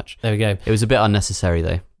me that much. There we go. It was a bit unnecessary,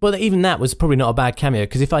 though. Well, even that was probably not a bad cameo,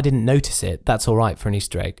 because if I didn't notice it, that's all right for an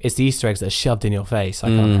Easter egg. It's the Easter eggs that are shoved in your face I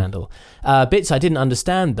can't handle. Bits I didn't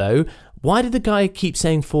understand, though. Why did the guy keep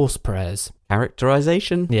saying force prayers?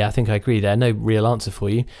 Characterization? Yeah, I think I agree there. No real answer for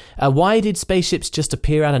you. Why did spaceships just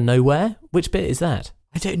appear out of nowhere? Which bit is that?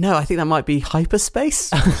 I don't know. I think that might be hyperspace.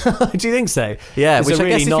 Do you think so? Yeah, It's which a I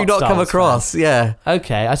really guess if you've not Star come Wars across, yeah.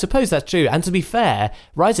 Okay, I suppose that's true. And to be fair,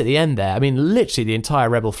 right at the end there, I mean, literally the entire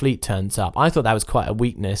Rebel fleet turns up. I thought that was quite a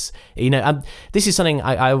weakness. This is something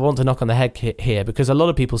I want to knock on the head here, because a lot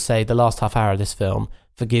of people say the last half hour of this film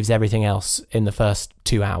forgives everything else in the first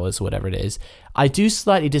 2 hours, whatever it is. I do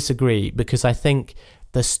slightly disagree, because I think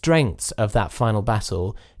the strengths of that final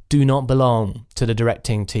battle do not belong to the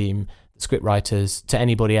directing team, script writers, to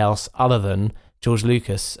anybody else other than George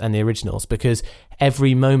Lucas and the originals, because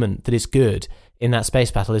every moment that is good in that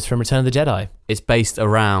space battle is from Return of the Jedi. It's based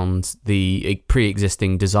around the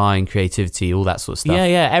pre-existing design, creativity, all that sort of stuff.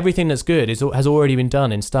 Yeah, everything that's good has already been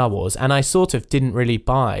done in Star Wars, and I sort of didn't really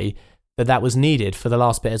buy that was needed for the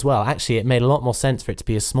last bit as well. Actually, it made a lot more sense for it to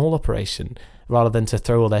be a small operation rather than to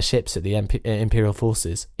throw all their ships at the Imperial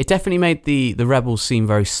forces. It definitely made the rebels seem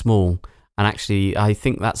very small, and actually I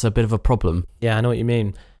think that's a bit of a problem. Yeah, I know what you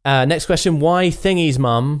mean. Next question, why Thingy's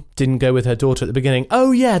mum didn't go with her daughter at the beginning?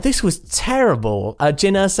 Oh yeah, this was terrible.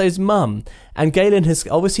 Jyn Erso's mum. And Galen has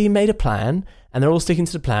obviously made a plan, and they're all sticking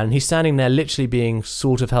to the plan, and he's standing there literally being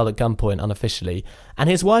sort of held at gunpoint unofficially, and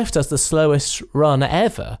his wife does the slowest run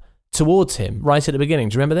ever towards him right at the beginning.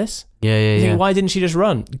 Do you remember this? Yeah. Why didn't she just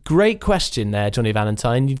run? Great question there, Johnny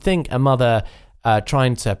Valentine. You'd think a mother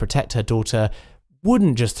trying to protect her daughter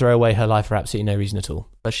wouldn't just throw away her life for absolutely no reason at all.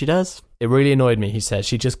 But she does. It really annoyed me, he said.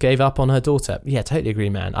 She just gave up on her daughter. Yeah, totally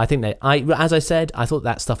agree, man. I think as I said, I thought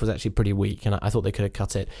that stuff was actually pretty weak, and I thought they could have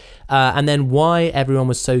cut it. And then why everyone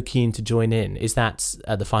was so keen to join in, is that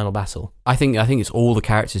the final battle? I think it's all the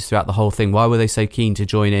characters throughout the whole thing. Why were they so keen to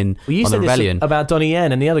join in on the rebellion? About Donnie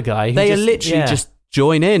Yen and the other guy. They just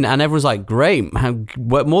join in, and everyone's like, great,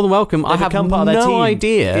 more than welcome. I have no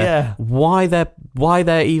idea why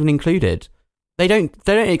they're even included. They don't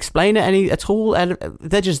explain it at all.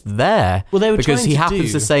 They're just there. Well, they were because he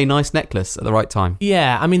happens to say nice necklace at the right time.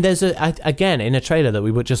 Yeah, I mean, there's again in a trailer that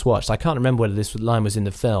we just watched. I can't remember whether this line was in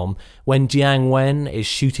the film, when Jiang Wen is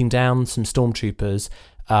shooting down some stormtroopers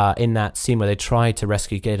in that scene where they try to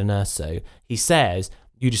rescue Galen Erso. He says,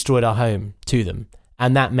 you destroyed our home to them.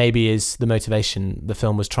 And that maybe is the motivation the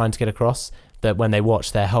film was trying to get across, that when they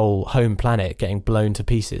watch their whole home planet getting blown to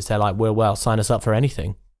pieces, they're like, well, sign us up for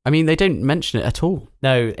anything. I mean, they don't mention it at all.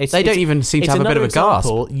 No, they don't even seem to have a bit of a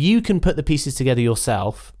gasp. You can put the pieces together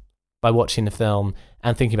yourself by watching the film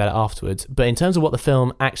and thinking about it afterwards. But in terms of what the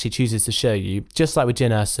film actually chooses to show you, just like with Jyn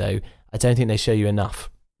Erso, I don't think they show you enough.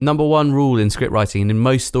 Number one rule in script writing and in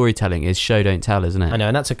most storytelling is show, don't tell, isn't it? I know,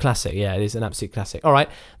 and that's a classic. Yeah, it is an absolute classic. All right,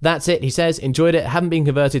 that's it. He says, enjoyed it. Haven't been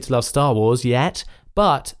converted to love Star Wars yet,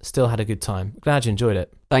 but still had a good time. Glad you enjoyed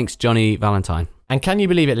it. Thanks, Johnny Valentine. And can you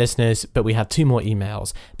believe it, listeners, but we have 2 more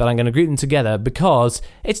emails, but I'm going to group them together because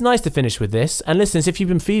it's nice to finish with this. And listeners, if you've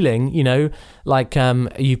been feeling, like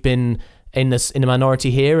you've been in the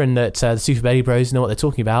minority here and that the Super Baby Bros know what they're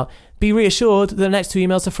talking about, be reassured that the next 2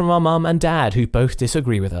 emails are from our mum and dad, who both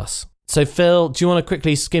disagree with us. So Phil, do you want to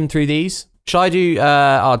quickly skim through these? Shall I do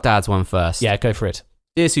our dad's one first? Yeah, go for it.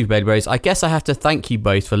 Dear Super Baby Bros, I guess I have to thank you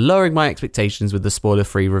both for lowering my expectations with the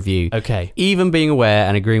spoiler-free review. Okay. Even being aware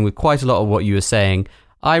and agreeing with quite a lot of what you were saying,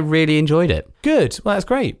 I really enjoyed it. Good. Well, that's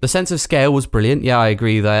great. The sense of scale was brilliant. Yeah, I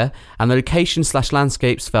agree there. And the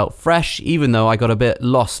location/landscapes felt fresh, even though I got a bit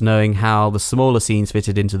lost knowing how the smaller scenes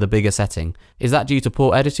fitted into the bigger setting. Is that due to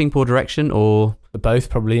poor editing, poor direction, or... Both,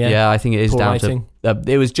 probably, yeah. Yeah, I think it is poor down writing. to...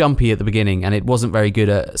 it was jumpy at the beginning, and it wasn't very good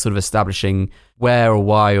at sort of establishing where or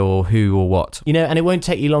why or who or what. And it won't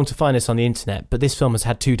take you long to find this on the internet, but this film has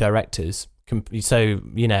had 2 directors. So,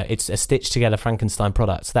 it's a stitched-together Frankenstein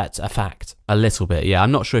product. That's a fact. A little bit, yeah.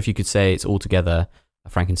 I'm not sure if you could say it's altogether a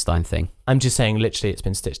Frankenstein thing. I'm just saying, literally, it's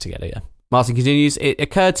been stitched together, yeah. Martin continues, it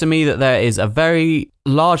occurred to me that there is a very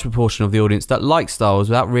large proportion of the audience that likes Star Wars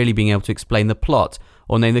without really being able to explain the plot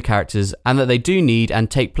or name the characters, and that they do need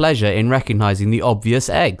and take pleasure in recognising the obvious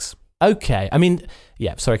eggs. Okay,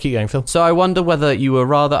 sorry, keep going, Phil. So I wonder whether you were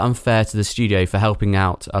rather unfair to the studio for helping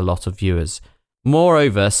out a lot of viewers.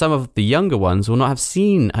 Moreover, some of the younger ones will not have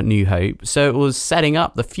seen A New Hope, so it was setting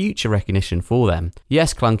up the future recognition for them.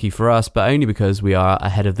 Yes, clunky for us, but only because we are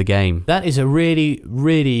ahead of the game. That is a really,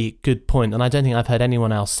 really good point, and I don't think I've heard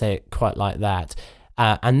anyone else say it quite like that.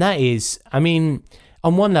 And that is,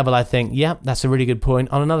 on one level I think, yeah, that's a really good point.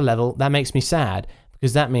 On another level, that makes me sad,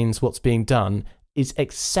 because that means what's being done is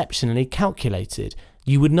exceptionally calculated.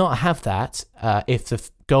 You would not have that if the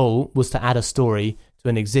goal was to add a story to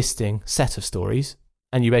an existing set of stories,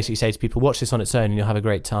 and you basically say to people, watch this on its own and you'll have a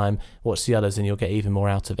great time, watch the others and you'll get even more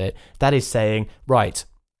out of it. That is saying, right,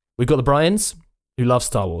 we've got the Bryans, who love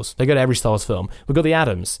Star Wars. They go to every Star Wars film. We've got the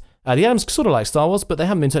Adams. The Adams sort of like Star Wars, but they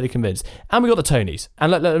haven't been totally convinced. And we've got the Tonys.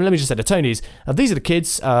 And let me just say, the Tonys, these are the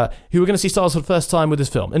kids who are going to see Star Wars for the first time with this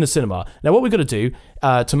film in the cinema. Now, what we've got to do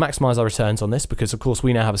to maximise our returns on this, because, of course,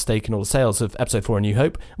 we now have a stake in all the sales of Episode 4 A New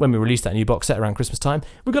Hope, when we release that new box set around Christmas time,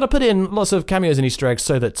 we've got to put in lots of cameos and Easter eggs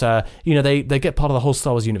so that, they get part of the whole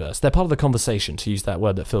Star Wars universe. They're part of the conversation, to use that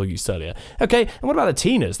word that Phil used earlier. Okay, and what about the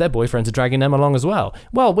teeners? Their boyfriends are dragging them along as well.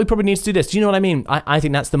 Well, we probably need to do this. Do you know what I mean? I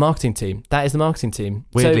think that's the marketing team. That is the marketing team.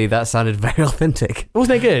 Weirdly, that sounded very authentic.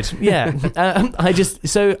 Wasn't it good? Yeah.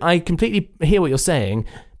 I completely hear what you're saying,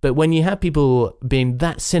 but when you have people being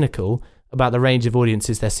that cynical about the range of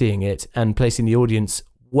audiences they're seeing it and placing the audience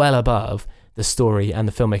well above the story and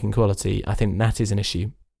the filmmaking quality, I think that is an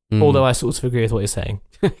issue. Although I sort of agree with what you're saying.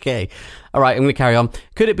 Okay. All right, I'm going to carry on.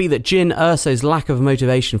 Could it be that Jyn Erso's lack of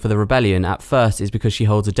motivation for the rebellion at first is because she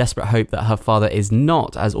holds a desperate hope that her father is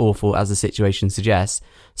not as awful as the situation suggests,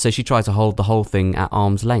 so she tries to hold the whole thing at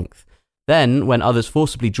arm's length? Then, when others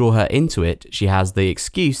forcibly draw her into it, she has the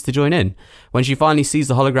excuse to join in. When she finally sees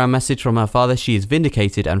the hologram message from her father, she is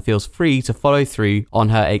vindicated and feels free to follow through on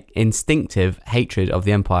her instinctive hatred of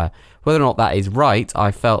the Empire. Whether or not that is right,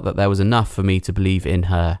 I felt that there was enough for me to believe in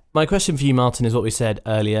her. My question for you, Martin, is what we said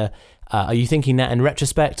earlier. Are you thinking that in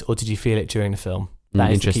retrospect, or did you feel it during the film?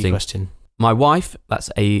 That is the key question. My wife, that's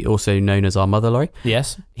also known as our mother, Laurie.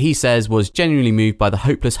 Yes. He says was genuinely moved by the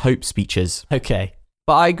hopeless hope speeches. Okay.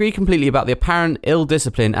 But I agree completely about the apparent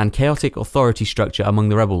ill-discipline and chaotic authority structure among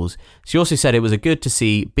the rebels. She also said it was good to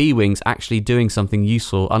see B-Wings actually doing something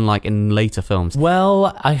useful, unlike in later films.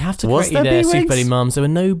 Well, I have to correct you there, Super Buddy Mums. There were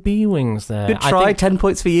no B-Wings there. Good try, 10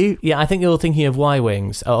 points for you. Yeah, I think you're thinking of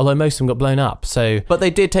Y-Wings, although most of them got blown up. But they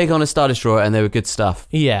did take on a Star Destroyer and they were good stuff.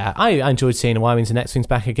 Yeah, I enjoyed seeing the Y-Wings and X-Wings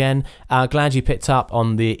back again. Glad you picked up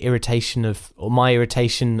on my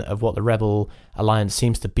irritation of what the Rebel Alliance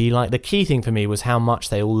seems to be like. The key thing for me was how much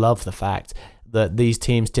they all love the fact that these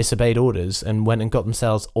teams disobeyed orders and went and got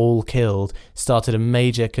themselves all killed, started a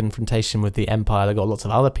major confrontation with the Empire that got lots of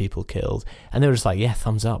other people killed, and they were just like, yeah,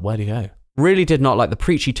 thumbs up, where'd you go? Really did not like the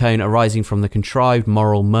preachy tone arising from the contrived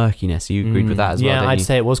moral murkiness. You agreed with that as well, yeah, didn't I'd you?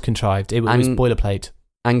 say it was contrived. It was boilerplate.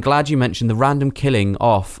 And glad you mentioned the random killing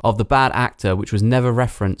off of the bad actor, which was never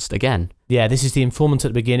referenced again. Yeah, this is the informant at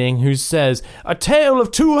the beginning who says, "A tale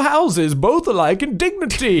of two houses, both alike in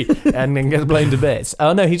dignity," and then gets blown to bits.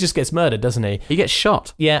 Oh no, he just gets murdered, doesn't he? He gets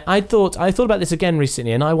shot. Yeah, I thought about this again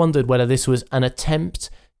recently, and I wondered whether this was an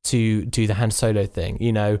attempt to do the Han Solo thing.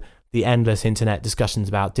 You know, the endless internet discussions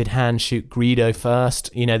about, did Han shoot Greedo first?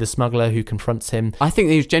 You know, the smuggler who confronts him. I think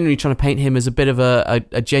he was genuinely trying to paint him as a bit of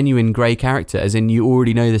a genuine grey character, as in you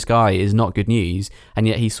already know this guy is not good news, and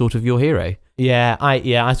yet he's sort of your hero. Yeah,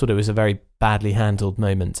 I thought it was a very badly handled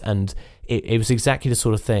moment, and it was exactly the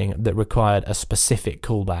sort of thing that required a specific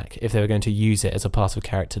callback if they were going to use it as a part of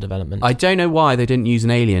character development. I don't know why they didn't use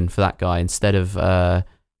an alien for that guy instead of a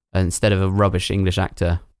rubbish English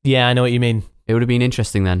actor. Yeah, I know what you mean. It would have been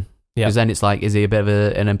interesting then. Yeah. Because then it's like, is he a bit of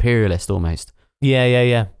an imperialist almost?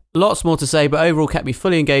 Yeah. Lots more to say, but overall kept me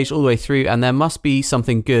fully engaged all the way through, and there must be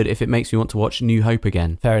something good if it makes me want to watch New Hope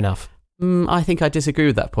again. Fair enough. I think I disagree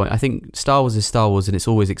with that point. I think Star Wars is Star Wars, and it's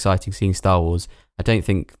always exciting seeing Star Wars. I don't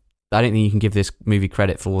think you can give this movie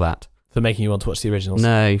credit for all that. For making you want to watch the originals?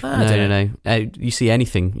 No. You see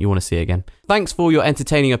anything, you want to see it again. Thanks for your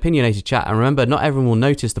entertaining, opinionated chat, and remember, not everyone will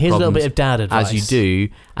notice the Here's problems a little bit of dad advice. as you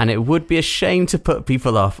do, and it would be a shame to put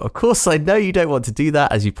people off. Of course, I know you don't want to do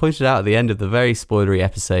that, as you pointed out at the end of the very spoilery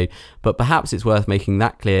episode, but perhaps it's worth making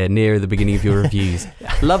that clear nearer the beginning of your reviews.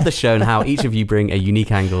 Love the show and how each of you bring a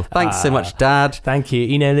unique angle. Thanks so much, Dad. Thank you.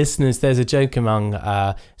 You know, listeners, there's a joke among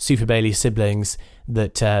Super Bailey siblings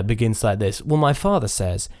that begins like this. Well, my father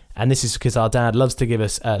says, and this is because our dad loves to give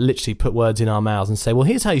us, literally put words in our mouths and say, well,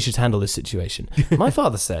 here's how you should handle this situation. My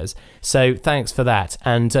father says. So thanks for that.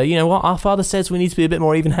 And you know what? Our father says we need to be a bit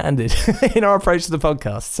more even-handed in our approach to the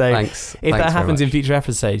podcast. So Thanks. If Thanks that happens very in much. future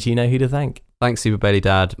episodes, you know who to thank. Thanks, Super Bailey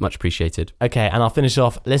Dad. Much appreciated. Okay, and I'll finish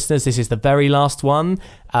off. Listeners, this is the very last one.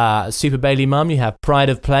 Super Bailey Mum, you have Pride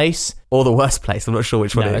of Place. Or the worst place. I'm not sure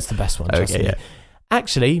which one No, it it's is. the best one. Trust Okay, me. yeah.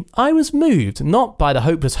 Actually, I was moved, not by the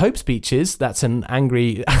Hopeless Hope speeches, that's an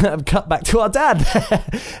angry cut back to our dad,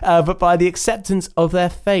 but by the acceptance of their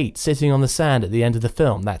fate sitting on the sand at the end of the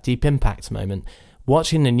film, that deep impact moment,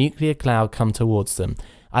 watching the nuclear cloud come towards them.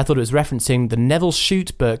 I thought it was referencing the Neville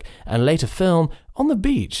Shute book and later film On the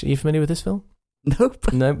Beach. Are you familiar with this film?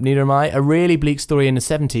 Nope. Nope, neither am I. A really bleak story in the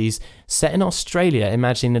 70s, set in Australia,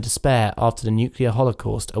 imagining the despair after the nuclear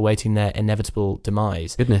holocaust awaiting their inevitable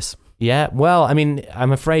demise. Goodness. Yeah, well, I mean,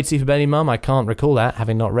 I'm afraid, Super Bailey Mum, I can't recall that,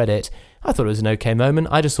 having not read it. I thought it was an okay moment.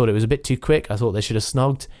 I just thought it was a bit too quick. I thought they should have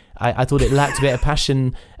snogged. I thought it lacked a bit of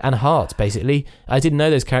passion and heart, basically. I didn't know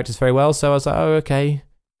those characters very well, so I was like, oh, okay.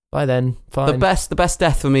 Bye then. Fine. The best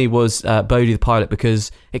death for me was Bodhi the pilot,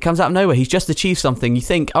 because it comes out of nowhere. He's just achieved something. You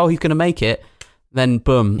think, oh, he's going to make it. Then,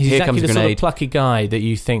 boom, He's here exactly comes a the grenade. sort of plucky guy that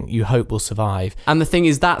you think you hope will survive. And the thing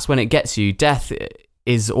is, that's when it gets you. Death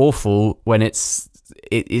is awful when it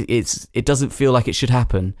doesn't feel like it should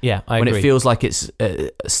happen. Yeah, I when agree. it feels like it's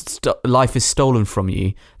life is stolen from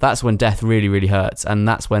you. That's when death really, really hurts, and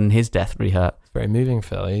that's when his death really hurt. Very moving,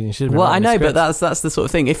 Phil. You should have Well, I written know, the but script. that's the sort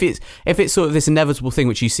of thing. If it's sort of this inevitable thing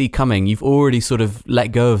which you see coming, you've already sort of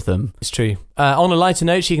let go of them. It's true. On a lighter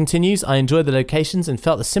note, she continues, I enjoyed the locations and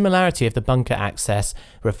felt the similarity of the bunker access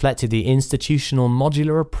reflected the institutional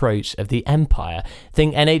modular approach of the Empire.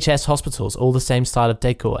 Think NHS hospitals, all the same style of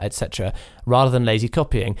decor, etc., rather than lazy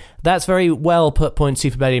copying. That's very well put point,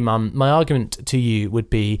 Super Bailey Mum. My argument to you would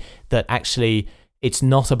be that actually it's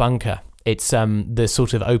not a bunker. It's the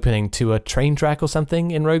sort of opening to a train track or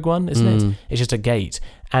something in Rogue One, isn't it? It's just a gate.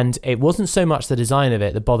 And it wasn't so much the design of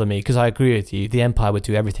it that bothered me, because I agree with you. The Empire would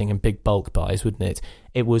do everything in big bulk buys, wouldn't it?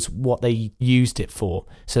 It was what they used it for.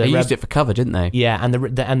 So They used it for cover, didn't they? Yeah, and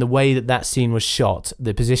the way that scene was shot,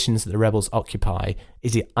 the positions that the rebels occupy,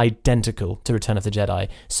 is identical to Return of the Jedi.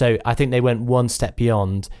 So I think they went one step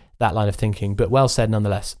beyond that line of thinking, but well said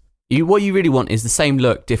nonetheless. What you really want is the same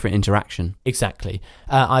look, different interaction. Exactly.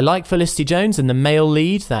 I like Felicity Jones, and the male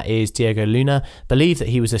lead, that is Diego Luna, believed that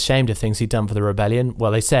he was ashamed of things he'd done for the rebellion.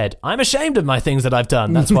 Well, they said, I'm ashamed of my things that I've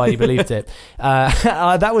done. That's why he believed it.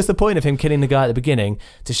 That was the point of him killing the guy at the beginning,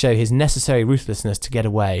 to show his necessary ruthlessness to get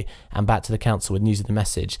away and back to the council with news of the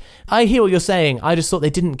message. I hear what you're saying. I just thought they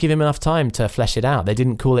didn't give him enough time to flesh it out. They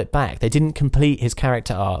didn't call it back. They didn't complete his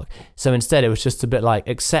character arc. So instead, it was just a bit like,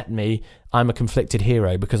 accept me, I'm a conflicted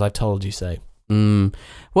hero because I've told you so.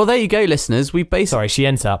 Well, there you go, listeners. We basically... Sorry, she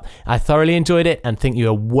ends up. I thoroughly enjoyed it and think you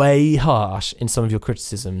are way harsh in some of your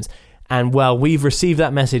criticisms. And, well, we've received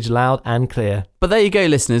that message loud and clear. But there you go,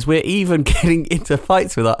 listeners. We're even getting into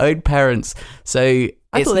fights with our own parents. So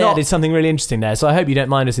I thought they added something really interesting there, so I hope you don't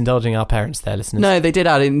mind us indulging our parents there, listeners. No, they did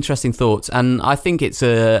add interesting thoughts, and I think it's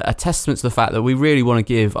a testament to the fact that we really want to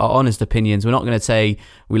give our honest opinions. We're not going to say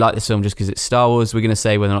we like this film just because it's Star Wars. We're going to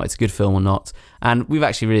say whether or not it's a good film or not. And we've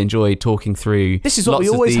actually really enjoyed talking through this is what we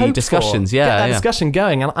always hope discussions. For. Yeah, get that discussion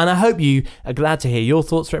going, and I hope you are glad to hear your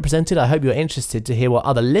thoughts represented. I hope you're interested to hear what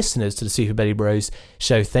other listeners to the Super Belly Bros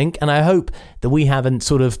show think, and I hope that we haven't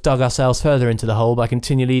sort of dug ourselves further into the hole by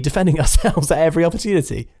continually defending ourselves at every opportunity.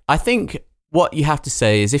 I think what you have to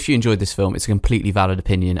say is if you enjoyed this film, it's a completely valid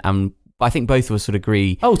opinion, and I think both of us would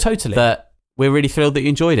agree. Oh, totally. That we're really thrilled that you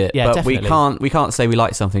enjoyed it. Yeah, but definitely. we can't say we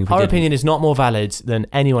like something. Our opinion is not more valid than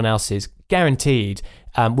anyone else's, guaranteed.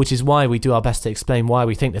 Which is why we do our best to explain why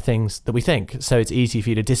we think the things that we think. So it's easy for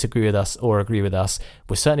you to disagree with us or agree with us.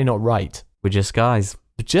 We're certainly not right. We're just guys.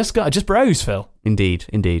 Just bros, Phil.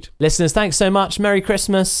 Indeed. Listeners, thanks so much. Merry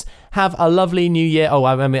Christmas. Have a lovely New Year. Oh,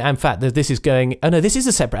 I mean, in fact, this is going... Oh, no, this is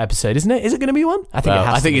a separate episode, isn't it? Is it going to be one? I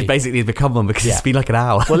think it's basically become one because it's been like an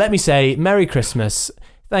hour. Well, let me say Merry Christmas.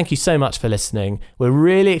 Thank you so much for listening. We're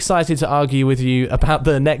really excited to argue with you about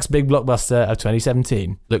the next big blockbuster of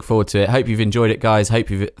 2017. Look forward to it. Hope you've enjoyed it, guys.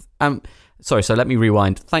 Hope you've... Sorry, so let me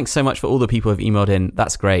rewind. Thanks so much for all the people who've emailed in.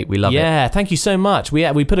 That's great. We love it. Yeah, thank you so much.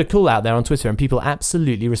 We put a call out there on Twitter and people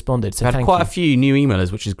absolutely responded. So we had quite a few new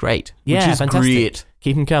emailers, which is great. Yeah, which is fantastic. Great.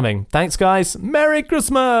 Keep them coming. Thanks, guys. Merry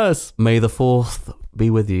Christmas. May the 4th be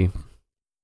with you.